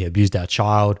me. He abused our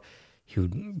child. He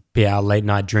would be out late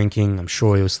night drinking. I'm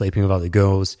sure he was sleeping with other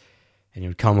girls. And he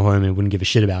would come home and wouldn't give a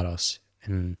shit about us.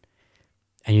 And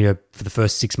for the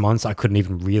first 6 months, I couldn't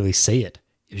even really see it.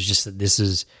 It was just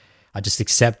that I just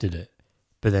accepted it.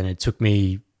 But then it took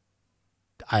me,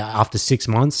 after 6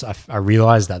 months, I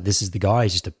realized that this is the guy.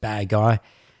 He's just a bad guy.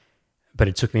 But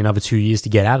it took me another 2 years to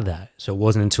get out of that. So it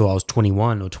wasn't until I was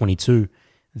 21 or 22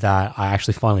 that I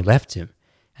actually finally left him.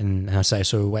 And I say,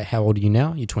 so wait, how old are you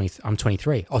now? You're 20. I'm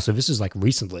 23. Oh, so this is like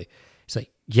recently. It's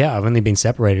like, yeah, I've only been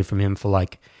separated from him for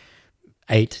like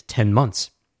 8-10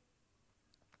 months.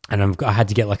 And I had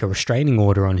to get like a restraining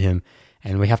order on him.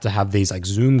 And we have to have these like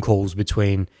Zoom calls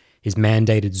between his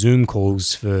mandated Zoom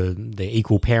calls for the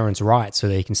equal parents' rights so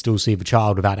they can still see the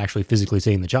child without actually physically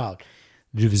seeing the child.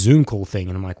 Do the Zoom call thing.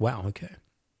 And I'm like, wow, okay.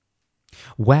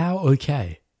 Wow,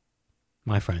 okay.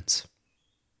 My friends.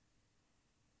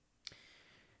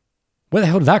 Where the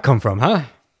hell did that come from, huh?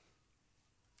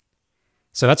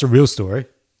 So that's a real story.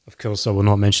 Of course, I will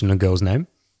not mention a girl's name.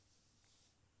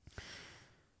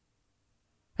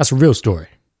 That's a real story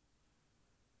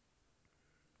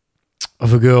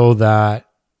of a girl that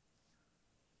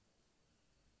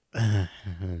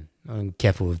I'm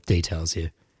careful with details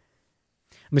here.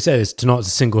 Let me say this to not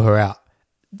single her out.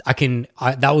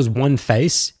 That was one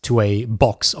face to a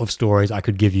box of stories I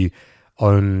could give you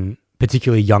on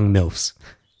particularly young MILFs,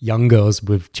 young girls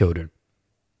with children.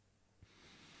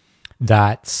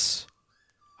 That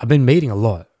I've been meeting a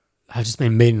lot. I've just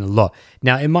been meeting a lot.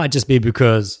 Now, it might just be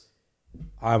because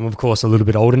I'm, of course, a little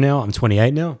bit older now. I'm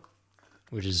 28 now,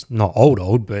 which is not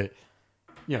old, but,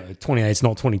 28 is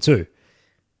not 22.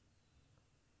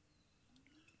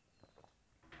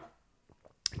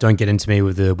 Don't get into me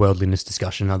with the worldliness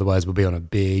discussion, otherwise we'll be on a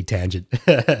big tangent.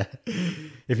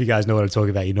 If you guys know what I'm talking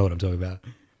about, you know what I'm talking about.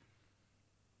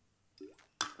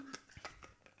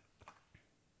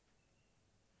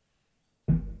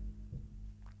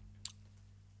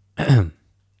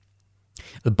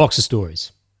 The box of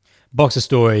stories. Box of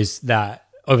stories that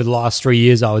over the last 3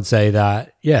 years, I would say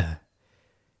that, yeah,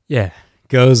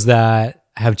 girls that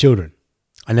have children.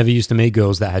 I never used to meet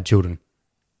girls that had children.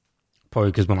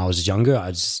 Probably because when I was younger,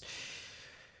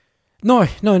 No,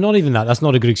 not even that. That's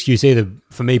not a good excuse either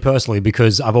for me personally,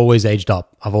 because I've always aged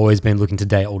up. I've always been looking to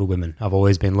date older women. I've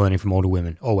always been learning from older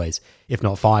women, always. If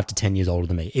not 5 to 10 years older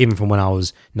than me, even from when I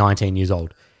was 19 years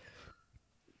old.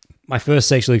 My first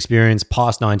sexual experience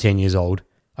past 19 years old,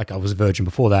 like I was a virgin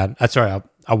before that.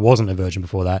 I wasn't a virgin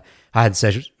before that. I had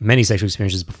many sexual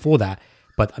experiences before that,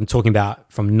 but I'm talking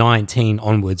about from 19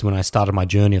 onwards when I started my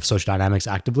journey of social dynamics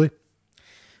actively.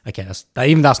 Okay,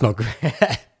 that's not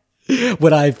great.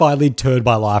 When I finally turned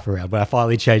my life around, when I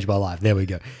finally changed my life, there we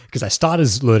go. Because I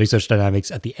started learning social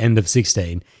dynamics at the end of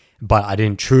 16, but I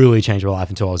didn't truly change my life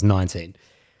until I was 19.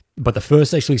 But the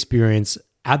first sexual experience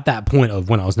at that point of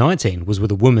when I was 19 was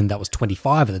with a woman that was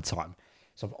 25 at the time.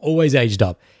 So I've always aged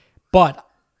up. But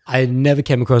I never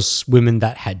came across women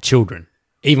that had children,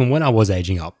 even when I was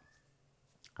aging up.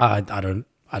 I can't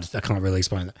really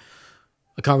explain that.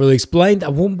 I can't really explain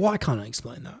that. Well, why can't I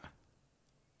explain that?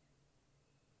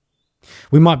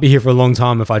 We might be here for a long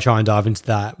time if I try and dive into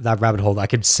that rabbit hole. I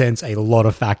could sense a lot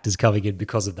of factors coming in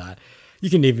because of that.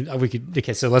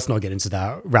 Okay, so let's not get into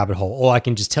that rabbit hole. All I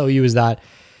can just tell you is that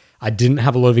I didn't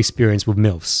have a lot of experience with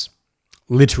MILFs.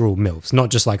 Literal MILFs.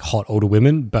 Not just like hot older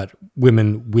women, but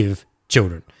women with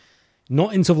children.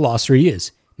 Not until the last 3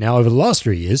 years. Now, over the last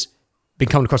 3 years, been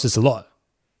coming across this a lot.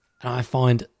 And I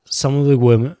find some of the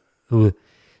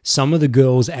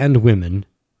girls and women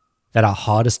that are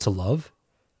hardest to love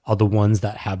are the ones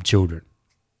that have children,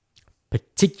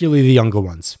 particularly the younger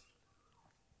ones.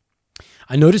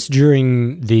 I noticed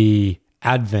during the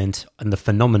advent and the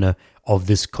phenomena of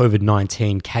this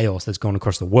COVID-19 chaos that's gone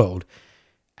across the world,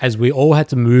 as we all had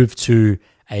to move to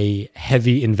a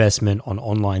heavy investment on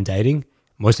online dating,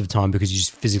 most of the time because you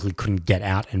just physically couldn't get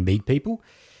out and meet people.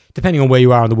 Depending on where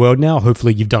you are in the world now,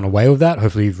 hopefully you've done away with that.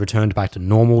 Hopefully you've returned back to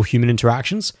normal human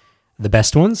interactions, the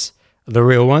best ones, the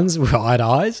real ones with eye to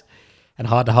eyes and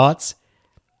heart to hearts.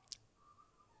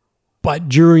 But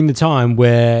during the time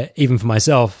where, even for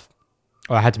myself,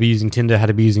 I had to be using Tinder, had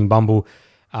to be using Bumble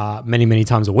many, many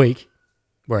times a week,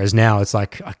 whereas now it's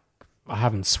like I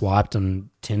haven't swiped on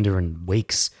Tinder in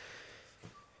weeks.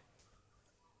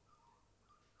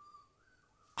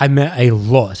 I met a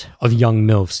lot of young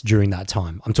MILFs during that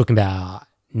time. I'm talking about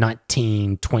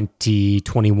 19, 20,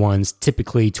 21s,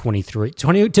 typically 23,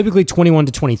 typically 21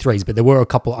 to 23s, but there were a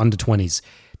couple under 20s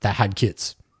that had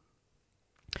kids.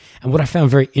 And what I found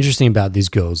very interesting about these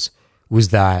girls was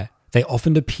that they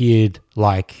often appeared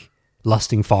like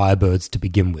lusting firebirds to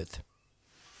begin with.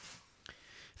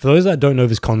 For those that don't know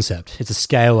this concept, it's a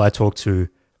scale I talk to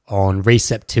on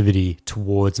receptivity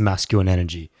towards masculine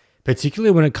energy,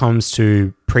 particularly when it comes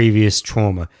to previous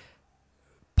trauma,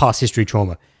 past history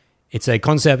trauma. It's a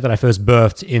concept that I first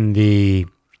birthed in the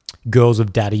Girls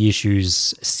of Daddy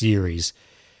Issues series.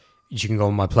 You can go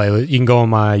on my playlist. You can go on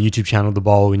my YouTube channel, The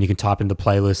Bowl, and you can type in the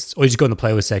playlists, or you just go in the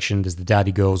playlist section. There's the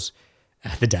Daddy Girls,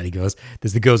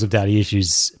 There's the Girls of Daddy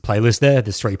Issues playlist there.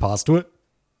 There's 3 parts to it.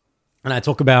 And I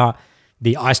talk about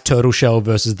the ice turtle shell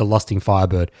versus the lusting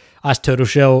firebird. Ice turtle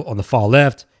shell on the far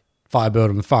left, firebird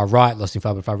on the far right, lusting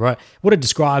firebird far right. What it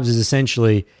describes is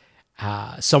essentially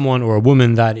someone or a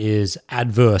woman that is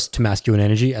adverse to masculine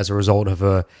energy as a result of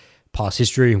her past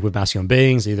history with masculine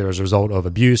beings, either as a result of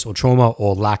abuse or trauma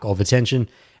or lack of attention.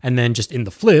 And then just in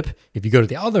the flip, if you go to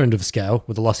the other end of the scale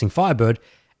with the lusting firebird,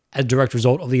 a direct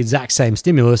result of the exact same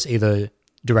stimulus, either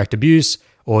direct abuse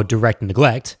or direct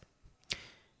neglect,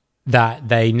 that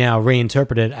they now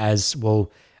reinterpret it as,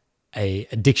 well, a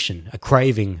addiction, a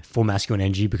craving for masculine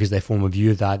energy because they form a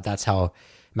view that that's how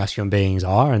masculine beings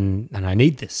are, and I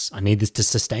need this. I need this to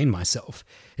sustain myself.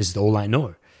 This is all I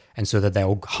know. And so that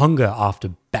they'll hunger after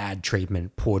bad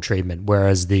treatment, poor treatment,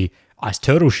 whereas the ice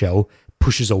turtle shell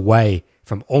pushes away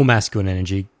from all masculine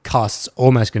energy, casts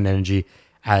all masculine energy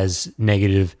as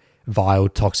negative, vile,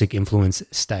 toxic influence,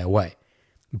 stay away.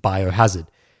 Biohazard.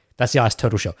 That's the ice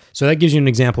turtle shell. So that gives you an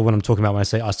example of what I'm talking about when I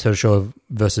say ice turtle shell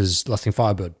versus lusting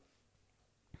firebird.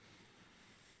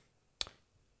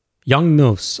 Young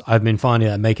MILFs, I've been finding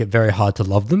that make it very hard to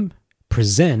love them,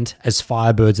 present as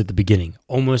firebirds at the beginning,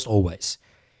 almost always.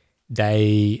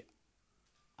 They,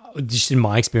 just in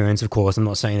my experience, of course, I'm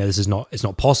not saying that it's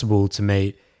not possible to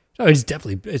meet. No, it's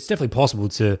definitely possible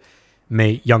to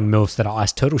meet young MILFs that are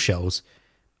ice turtle shells,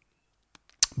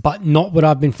 but not what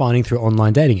I've been finding through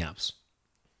online dating apps.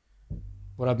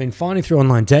 What I've been finding through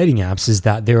online dating apps is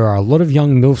that there are a lot of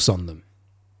young MILFs on them.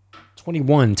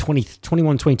 21, 22,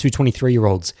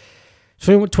 23-year-olds.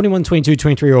 21, 22,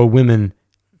 23-year-old women.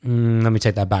 Let me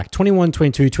take that back. 21,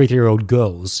 22, 23-year-old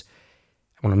girls.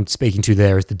 What I'm speaking to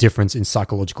there is the difference in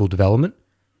psychological development.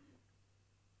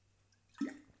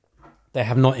 They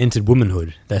have not entered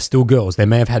womanhood. They're still girls. They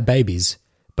may have had babies,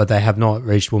 but they have not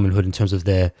reached womanhood in terms of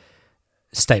their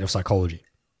state of psychology.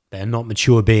 They are not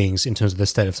mature beings in terms of their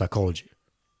state of psychology.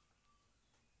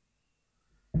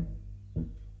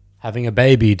 Having a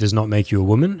baby does not make you a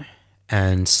woman,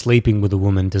 and sleeping with a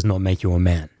woman does not make you a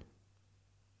man.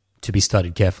 To be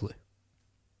studied carefully.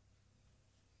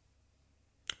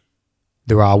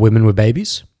 There are women with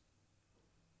babies.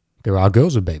 There are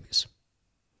girls with babies.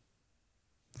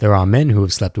 There are men who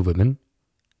have slept with women.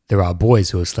 There are boys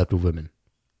who have slept with women.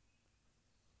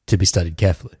 To be studied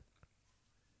carefully.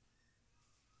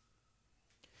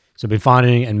 So I've been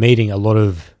finding and meeting a lot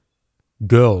of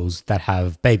girls that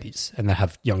have babies and that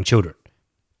have young children.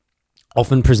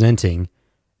 Often presenting,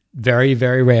 very,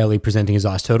 very rarely presenting as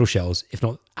ice turtle shells, if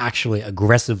not actually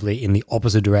aggressively in the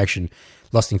opposite direction,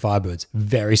 lusting firebirds.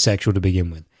 Very sexual to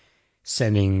begin with.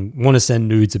 Want to send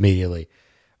nudes immediately.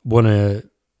 Want to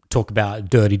talk about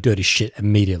dirty, dirty shit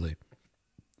immediately.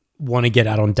 Want to get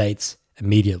out on dates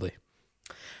immediately.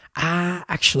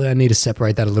 Actually, I need to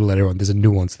separate that a little later on. There's a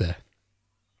nuance there.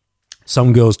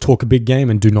 Some girls talk a big game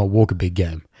and do not walk a big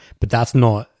game. But that's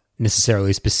not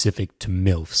necessarily specific to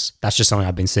MILFs. That's just something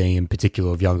I've been seeing in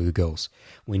particular of younger girls.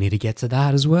 We need to get to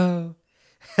that as well.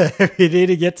 We need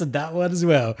to get to that one as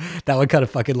well. That one kind of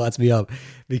fucking lights me up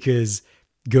because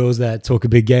girls that talk a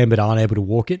big game but aren't able to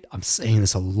walk it, I'm seeing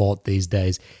this a lot these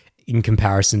days in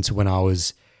comparison to when I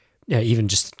was, even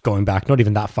just going back, not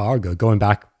even that far ago, going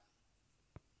back.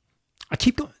 I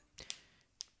keep going.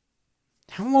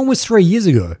 How long was 3 years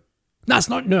ago?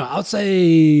 I would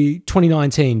say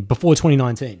 2019, before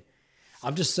 2019.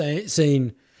 I've just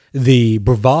seen the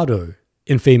bravado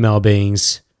in female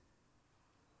beings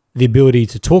the ability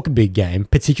to talk a big game,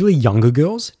 particularly younger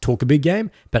girls talk a big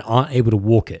game, but aren't able to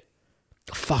walk it.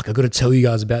 Fuck, I got to tell you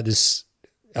guys about this.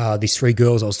 These 3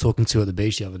 girls I was talking to at the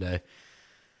beach the other day.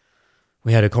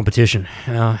 We had a competition.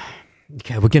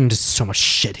 Okay, we're getting into so much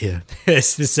shit here.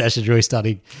 This session's really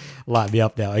starting to light me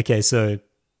up now. Okay, so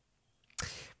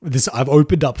I've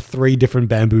opened up 3 different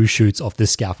bamboo shoots off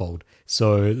this scaffold.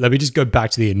 So let me just go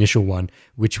back to the initial one,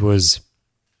 which was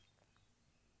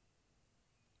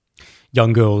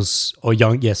girls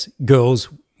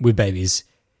with babies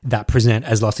that present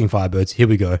as lusting firebirds. Here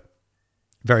we go.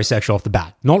 Very sexual off the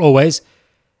bat. Not always,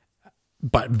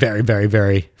 but very, very,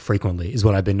 very frequently is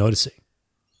what I've been noticing.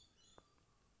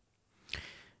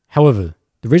 However,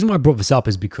 the reason why I brought this up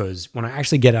is because when I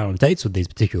actually get out on dates with these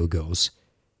particular girls,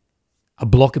 a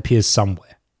block appears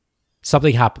somewhere.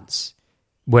 Something happens.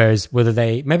 Whereas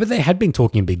maybe they had been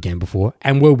talking a big game before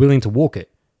and were willing to walk it.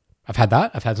 I've had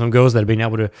that. I've had some girls that have been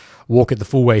able to walk it the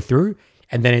full way through,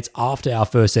 and then it's after our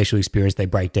first sexual experience they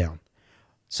break down.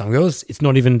 Some girls, it's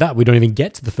not even that. We don't even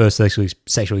get to the first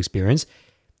sexual experience.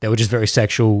 They were just very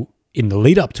sexual in the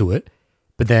lead up to it.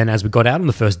 But then as we got out on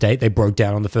the first date, they broke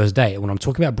down on the first date. And when I'm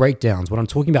talking about breakdowns, what I'm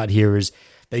talking about here is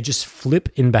they just flip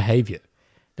in behavior.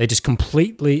 They just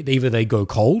completely, either they go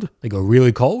cold, they go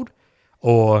really cold,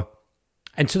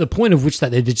 and to the point of which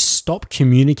that they just stop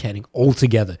communicating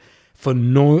altogether for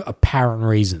no apparent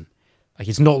reason. Like,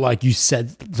 it's not like it's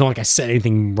not like I said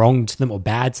anything wrong to them or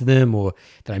bad to them or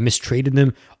that I mistreated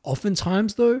them.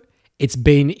 Oftentimes, though, it's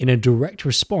been in a direct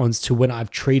response to when I've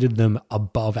treated them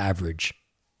above average.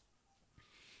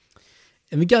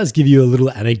 And the guys give you a little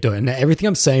anecdote. Now, everything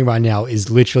I'm saying right now is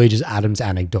literally just Adam's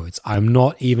anecdotes. I'm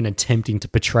not even attempting to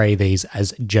portray these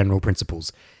as general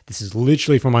principles. This is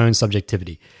literally from my own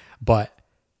subjectivity. But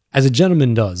as a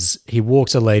gentleman does, he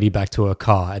walks a lady back to her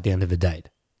car at the end of the date.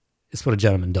 It's what a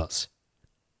gentleman does.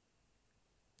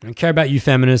 I don't care about you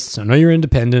feminists. I know you're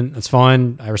independent. That's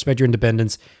fine. I respect your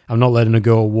independence. I'm not letting a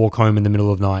girl walk home in the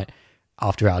middle of the night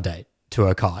after our date to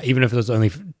her car. Even if it was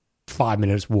only 5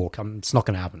 minutes walk, it's not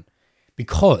going to happen.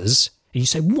 Because, and you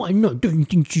say, why not? Don't you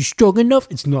think she's strong enough?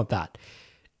 It's not that.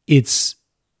 It's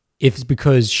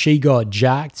because she got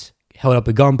jacked, held up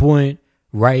at gunpoint,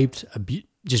 raped,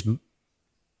 just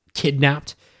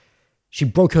kidnapped. She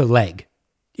broke her leg.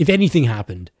 If anything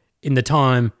happened in the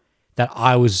time that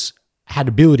I had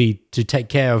ability to take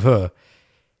care of her,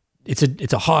 it's a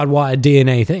hardwired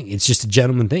DNA thing. It's just a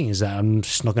gentleman thing. Is that I'm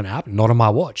just not going to happen. Not on my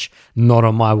watch. Not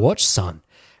on my watch, son.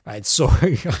 Right? So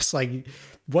I was like,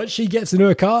 once she gets in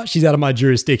her car, she's out of my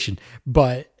jurisdiction.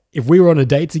 But if we were on a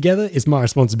date together, it's my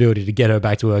responsibility to get her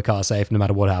back to her car safe no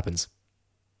matter what happens.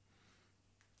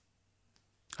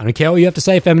 I don't care what you have to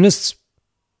say, feminists.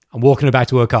 I'm walking her back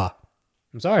to her car.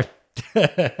 I'm sorry.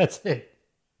 That's it.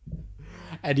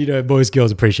 And boys,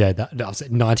 girls appreciate that. I've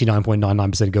said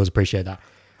 99.99% of girls appreciate that.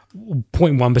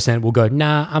 0.1% will go,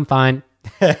 nah, I'm fine.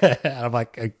 And I'm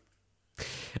like,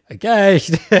 okay.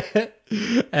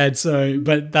 And so,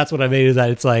 but that's what I mean is that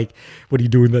it's like, what do you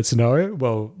do in that scenario?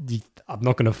 Well, I'm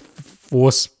not going to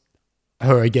force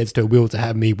her against her will to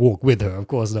have me walk with her. Of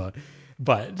course not.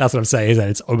 But that's what I'm saying is that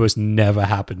it's almost never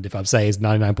happened. If I'm saying it's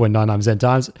 99.99%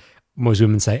 times, most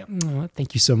women say, oh,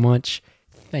 thank you so much.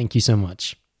 Thank you so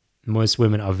much. Most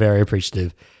women are very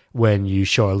appreciative when you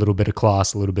show a little bit of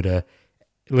class, a little bit of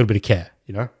care,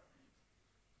 And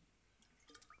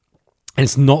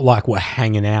it's not like we're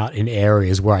hanging out in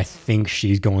areas where I think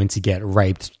she's going to get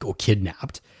raped or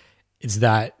kidnapped. It's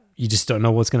that you just don't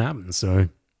know what's going to happen. So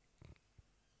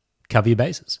cover your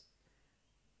bases.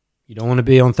 You don't want to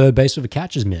be on third base with a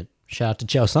catcher's mitt. Shout out to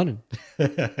Chael Sonnen.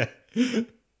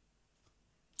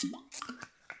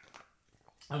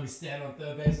 I'm standing on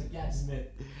third base with a catcher's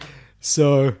mitt.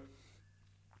 So,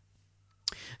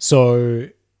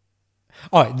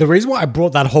 all right, the reason why I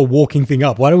brought that whole walking thing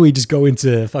up, why don't we just go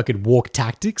into fucking walk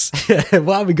tactics?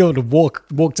 Why are we going to walk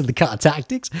to the car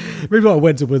tactics? The reason why I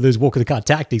went to one of those walk to the car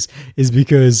tactics is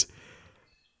because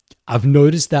I've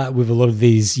noticed that with a lot of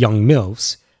these young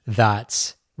MILFs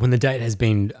that when the date has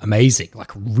been amazing,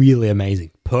 like really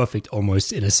amazing, perfect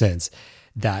almost in a sense,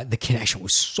 that the connection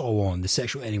was so on, the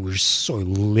sexual ending was so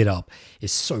lit up,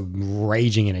 it's so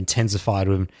raging and intensified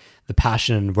with the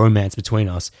passion and romance between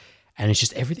us. And it's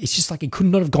just everything. It's just like it could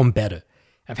not have gone better.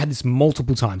 I've had this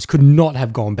multiple times. Could not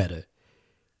have gone better.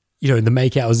 The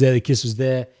makeout was there. The kiss was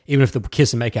there. Even if the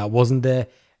kiss and makeout wasn't there,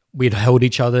 we had held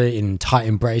each other in tight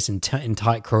embrace and in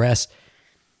tight caress.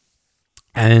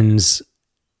 And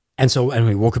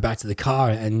we walk her back to the car,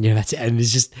 and that's it. And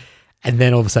it's just, and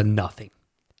then all of a sudden nothing.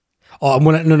 Oh,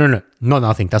 no, not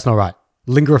nothing. That's not right.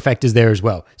 Linger effect is there as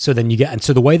well. So then you get, and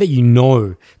so the way that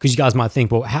because you guys might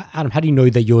think, well, Adam, how do you know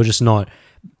that you're just not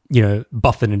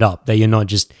buffing it up, that you're not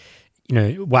just,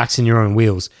 waxing your own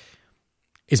wheels,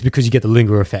 it's because you get the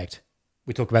linger effect.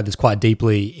 We talk about this quite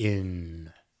deeply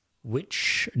in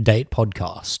which date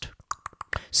podcast?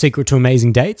 Secret to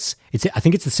Amazing Dates. I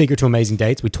think it's the Secret to Amazing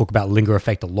Dates. We talk about linger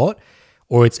effect a lot,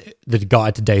 or it's the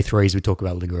Guide to Day 3s. We talk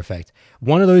about linger effect.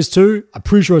 One of those two, I'm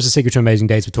pretty sure it's the Secret to Amazing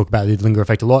Dates. We talk about the linger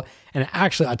effect a lot. And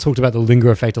actually, I talked about the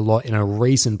linger effect a lot in a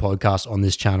recent podcast on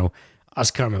this channel. I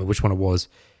just can't remember which one it was,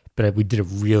 but we did a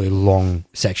really long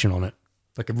section on it,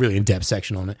 like a really in-depth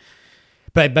section on it.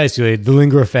 But basically, the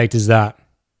linger effect is that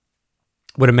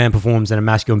when a man performs and a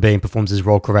masculine being performs his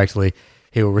role correctly,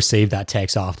 he will receive that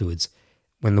text afterwards.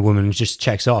 When the woman just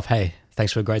checks off, hey,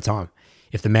 thanks for a great time.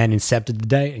 If the man incepted the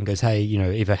day and goes, hey,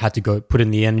 if I had to go put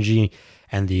in the energy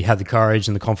and had the courage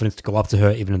and the confidence to go up to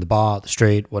her, even in the bar, the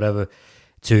street, whatever,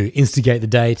 to instigate the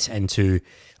date and to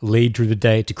lead through the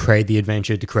date, to create the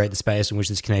adventure, to create the space in which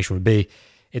this connection would be,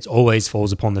 it always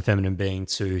falls upon the feminine being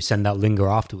to send that linger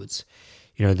afterwards.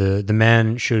 The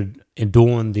man should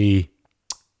adorn the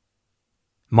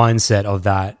mindset of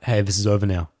that, hey, this is over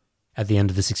now. At the end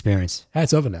of this experience, hey,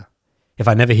 it's over now. If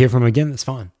I never hear from him again, that's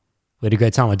fine. We had a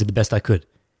great time. I did the best I could.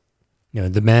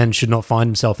 The man should not find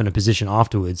himself in a position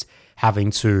afterwards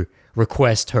having to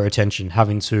request her attention,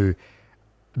 having to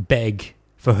beg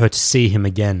for her to see him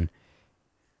again.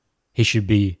 He should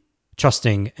be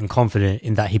trusting and confident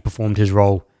in that he performed his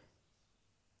role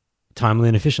timely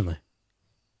and efficiently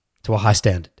to a high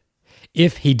standard.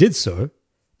 If he did so,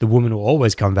 the woman will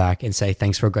always come back and say,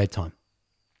 thanks for a great time.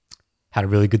 Had a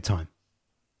really good time.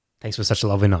 Thanks for such a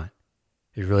lovely night.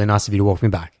 It was really nice of you to walk me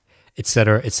back,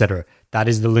 etc., etc. That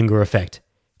is the linger effect.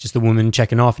 Just the woman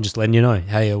checking off and just letting you know,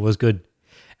 hey, it was good.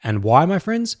 And why, my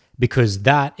friends? Because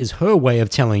that is her way of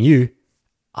telling you,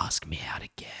 ask me out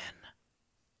again.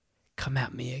 Come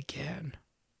at me again.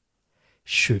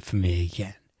 Shoot for me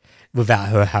again. Without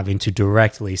her having to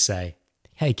directly say,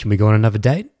 hey, can we go on another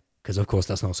date? Because, of course,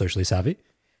 that's not socially savvy.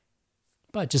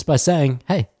 But just by saying,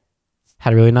 hey,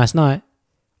 had a really nice night.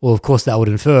 Well, of course, that would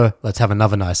infer, let's have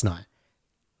another nice night.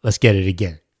 Let's get it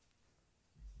again.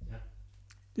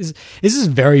 This is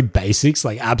very basics,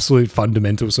 like absolute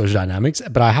fundamental social dynamics,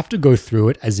 but I have to go through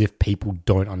it as if people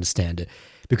don't understand it.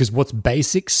 Because what's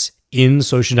basics in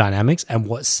social dynamics and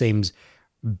what seems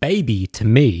baby to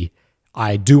me,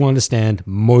 I do understand,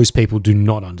 most people do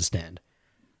not understand.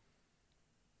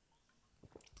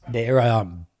 There are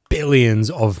billions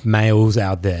of males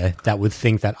out there that would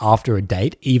think that after a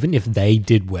date, even if they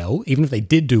did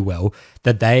do well,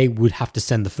 that they would have to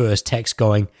send the first text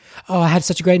going, oh, I had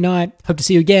such a great night. Hope to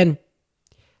see you again.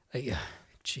 Like,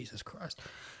 Jesus Christ.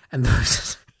 And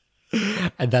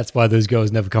that's why those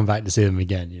girls never come back to see them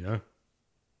again,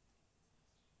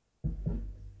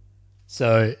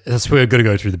 So that's where we're going to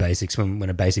go through the basics when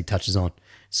a basic touches on.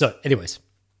 So anyways,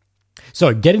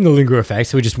 getting the linger effect,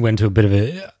 so we just went to a bit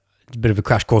of a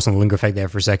crash course on the linger effect there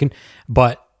for a second,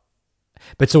 but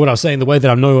so what I was saying, the way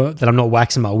that I know that I'm not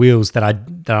waxing my wheels, that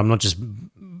I'm not just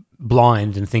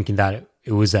blind and thinking that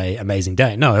it was an amazing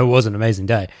day. No, it was an amazing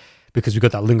day because we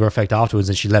got that linger effect afterwards,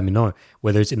 and she let me know,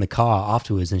 whether it's in the car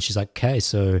afterwards, and she's like, okay,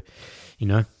 so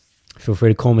feel free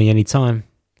to call me anytime,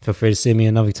 feel free to see me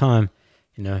another time,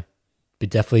 be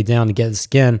definitely down to get this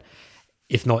again.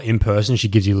 If not in person, she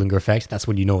gives you linger effect. That's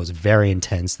when you know it's very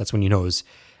intense. That's when you know it's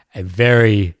a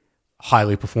very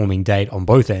highly performing date on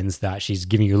both ends, that she's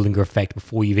giving you a linger effect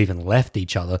before you've even left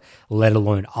each other, let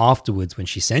alone afterwards when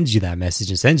she sends you that message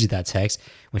and sends you that text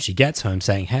when she gets home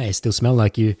saying, hey, I still smell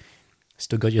like you,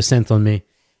 still got your scent on me, I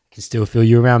can still feel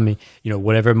you around me,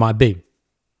 whatever it might be.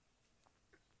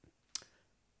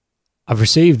 I've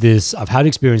received this, I've had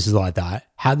experiences like that,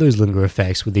 had those linger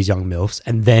effects with these young MILFs,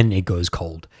 and then it goes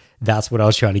cold. That's what I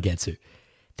was trying to get to.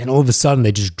 Then all of a sudden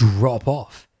they just drop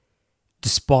off.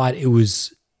 Despite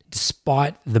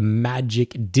the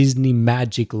magic, Disney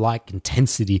magic-like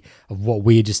intensity of what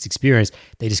we had just experienced,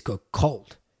 they just got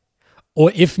cold.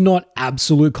 Or if not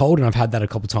absolute cold, and I've had that a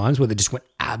couple times where they just went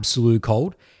absolute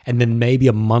cold, and then maybe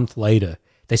a month later,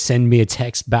 they send me a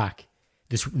text back,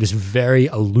 this very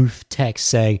aloof text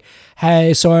saying,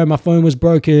 hey, sorry, my phone was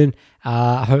broken,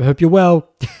 hope you're well.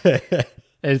 And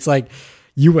it's like,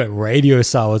 you went radio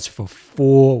silence for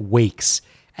 4 weeks,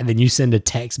 and then you send a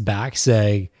text back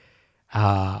saying,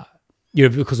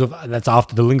 because of that's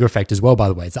after the linger effect as well, by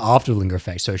the way. It's after the linger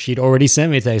effect. So she'd already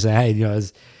sent me a text saying, hey,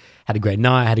 had a great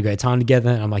night, had a great time together.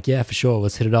 And I'm like, yeah, for sure.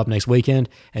 Let's hit it up next weekend.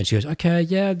 And she goes, okay,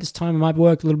 yeah, this time it might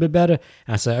work a little bit better.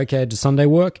 And I say, okay, does Sunday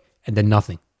work? And then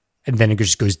nothing. And then it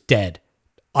just goes dead.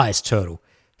 Ice turtle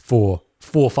for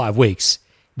 4 or 5 weeks.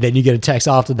 Then you get a text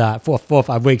after that, 4 or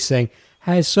 5 weeks saying,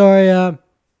 hey, sorry,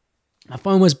 my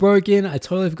phone was broken. I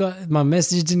totally forgot. My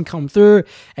message didn't come through.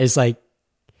 And it's like,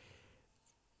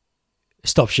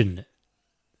 stop shitting it.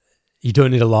 You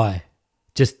don't need to lie.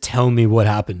 Just tell me what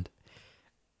happened.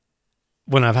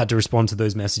 When I've had to respond to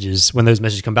those messages, when those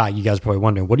messages come back, you guys are probably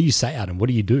wondering, what do you say, Adam? What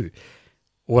do you do?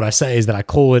 What I say is that I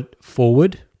call it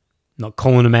forward, not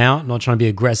calling them out, not trying to be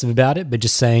aggressive about it, but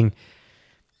just saying,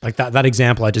 like that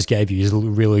example I just gave you is a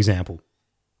real example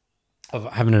of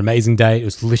having an amazing day. It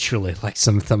was literally like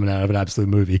something out of an absolute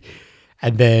movie.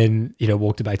 And then,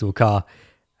 walked it back to a car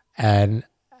and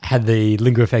had the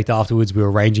linger effect afterwards. We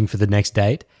were arranging for the next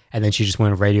date. And then she just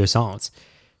went on radio silence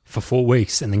for 4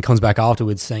 weeks, and then comes back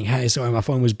afterwards saying, hey, sorry, my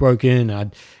phone was broken. I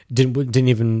didn't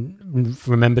even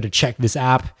remember to check this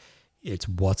app. It's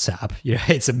WhatsApp.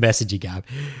 It's a messaging app.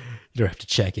 You don't have to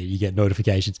check it. You get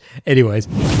notifications. Anyways,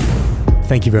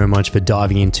 thank you very much for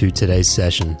diving into today's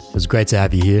session. It was great to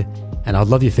have you here, and I'd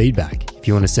love your feedback. If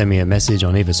you want to send me a message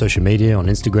on either social media, on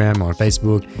Instagram or on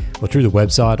Facebook, or through the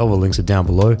website, all the links are down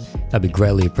below. That'd be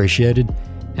greatly appreciated.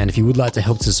 And if you would like to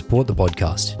help to support the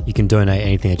podcast, you can donate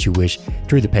anything that you wish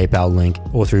through the PayPal link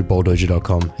or through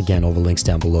bowldojo.com. Again, all the links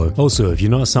down below. Also, if you're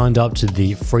not signed up to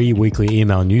the free weekly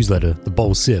email newsletter, The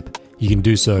Bowl Sip, you can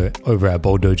do so over at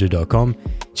bowldojo.com.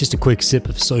 Just a quick sip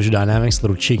of social dynamics,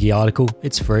 little cheeky article.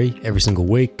 It's free every single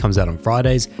week, comes out on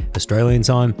Fridays, Australian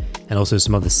time, and also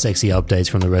some other sexy updates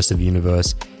from the rest of the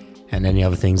universe and any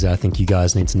other things that I think you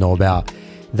guys need to know about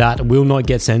that will not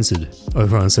get censored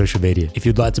over on social media. If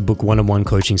you'd like to book one-on-one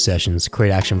coaching sessions,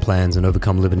 create action plans, and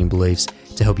overcome limiting beliefs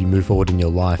to help you move forward in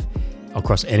your life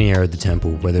across any area of the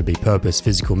temple, whether it be purpose,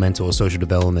 physical, mental, or social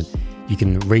development, you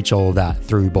can reach all of that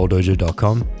through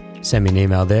bowldojo.com. Send me an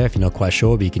email there if you're not quite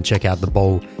sure, but you can check out the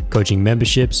Bowl coaching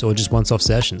memberships or just once-off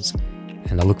sessions.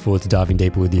 And I look forward to diving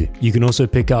deeper with you. You can also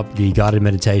pick up the guided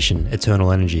meditation,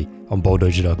 Eternal Energy, on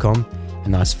bowldojo.com. A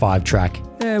nice 5-track,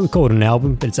 we call it an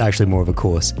album, but it's actually more of a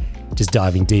course, just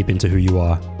diving deep into who you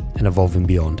are and evolving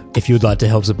beyond. If you would like to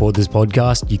help support this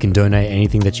podcast, you can donate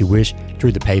anything that you wish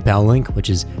through the PayPal link,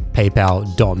 which is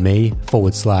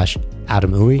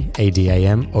paypal.me/AdamOoi,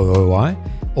 ADAMOOI,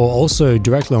 or also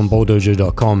directly on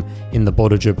bowldojo.com in the Bowl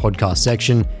Dojo podcast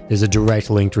section. There's a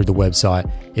direct link through the website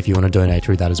if you want to donate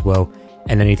through that as well.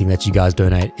 And anything that you guys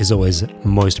donate is always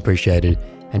most appreciated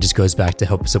and just goes back to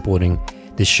help supporting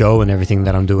this show and everything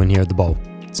that I'm doing here at the Bowl.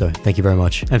 So thank you very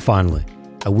much. And finally,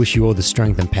 I wish you all the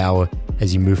strength and power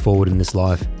as you move forward in this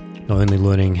life, not only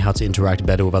learning how to interact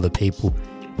better with other people,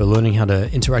 but learning how to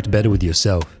interact better with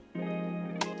yourself.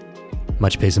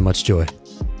 Much peace and much joy.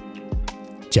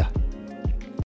 Ciao.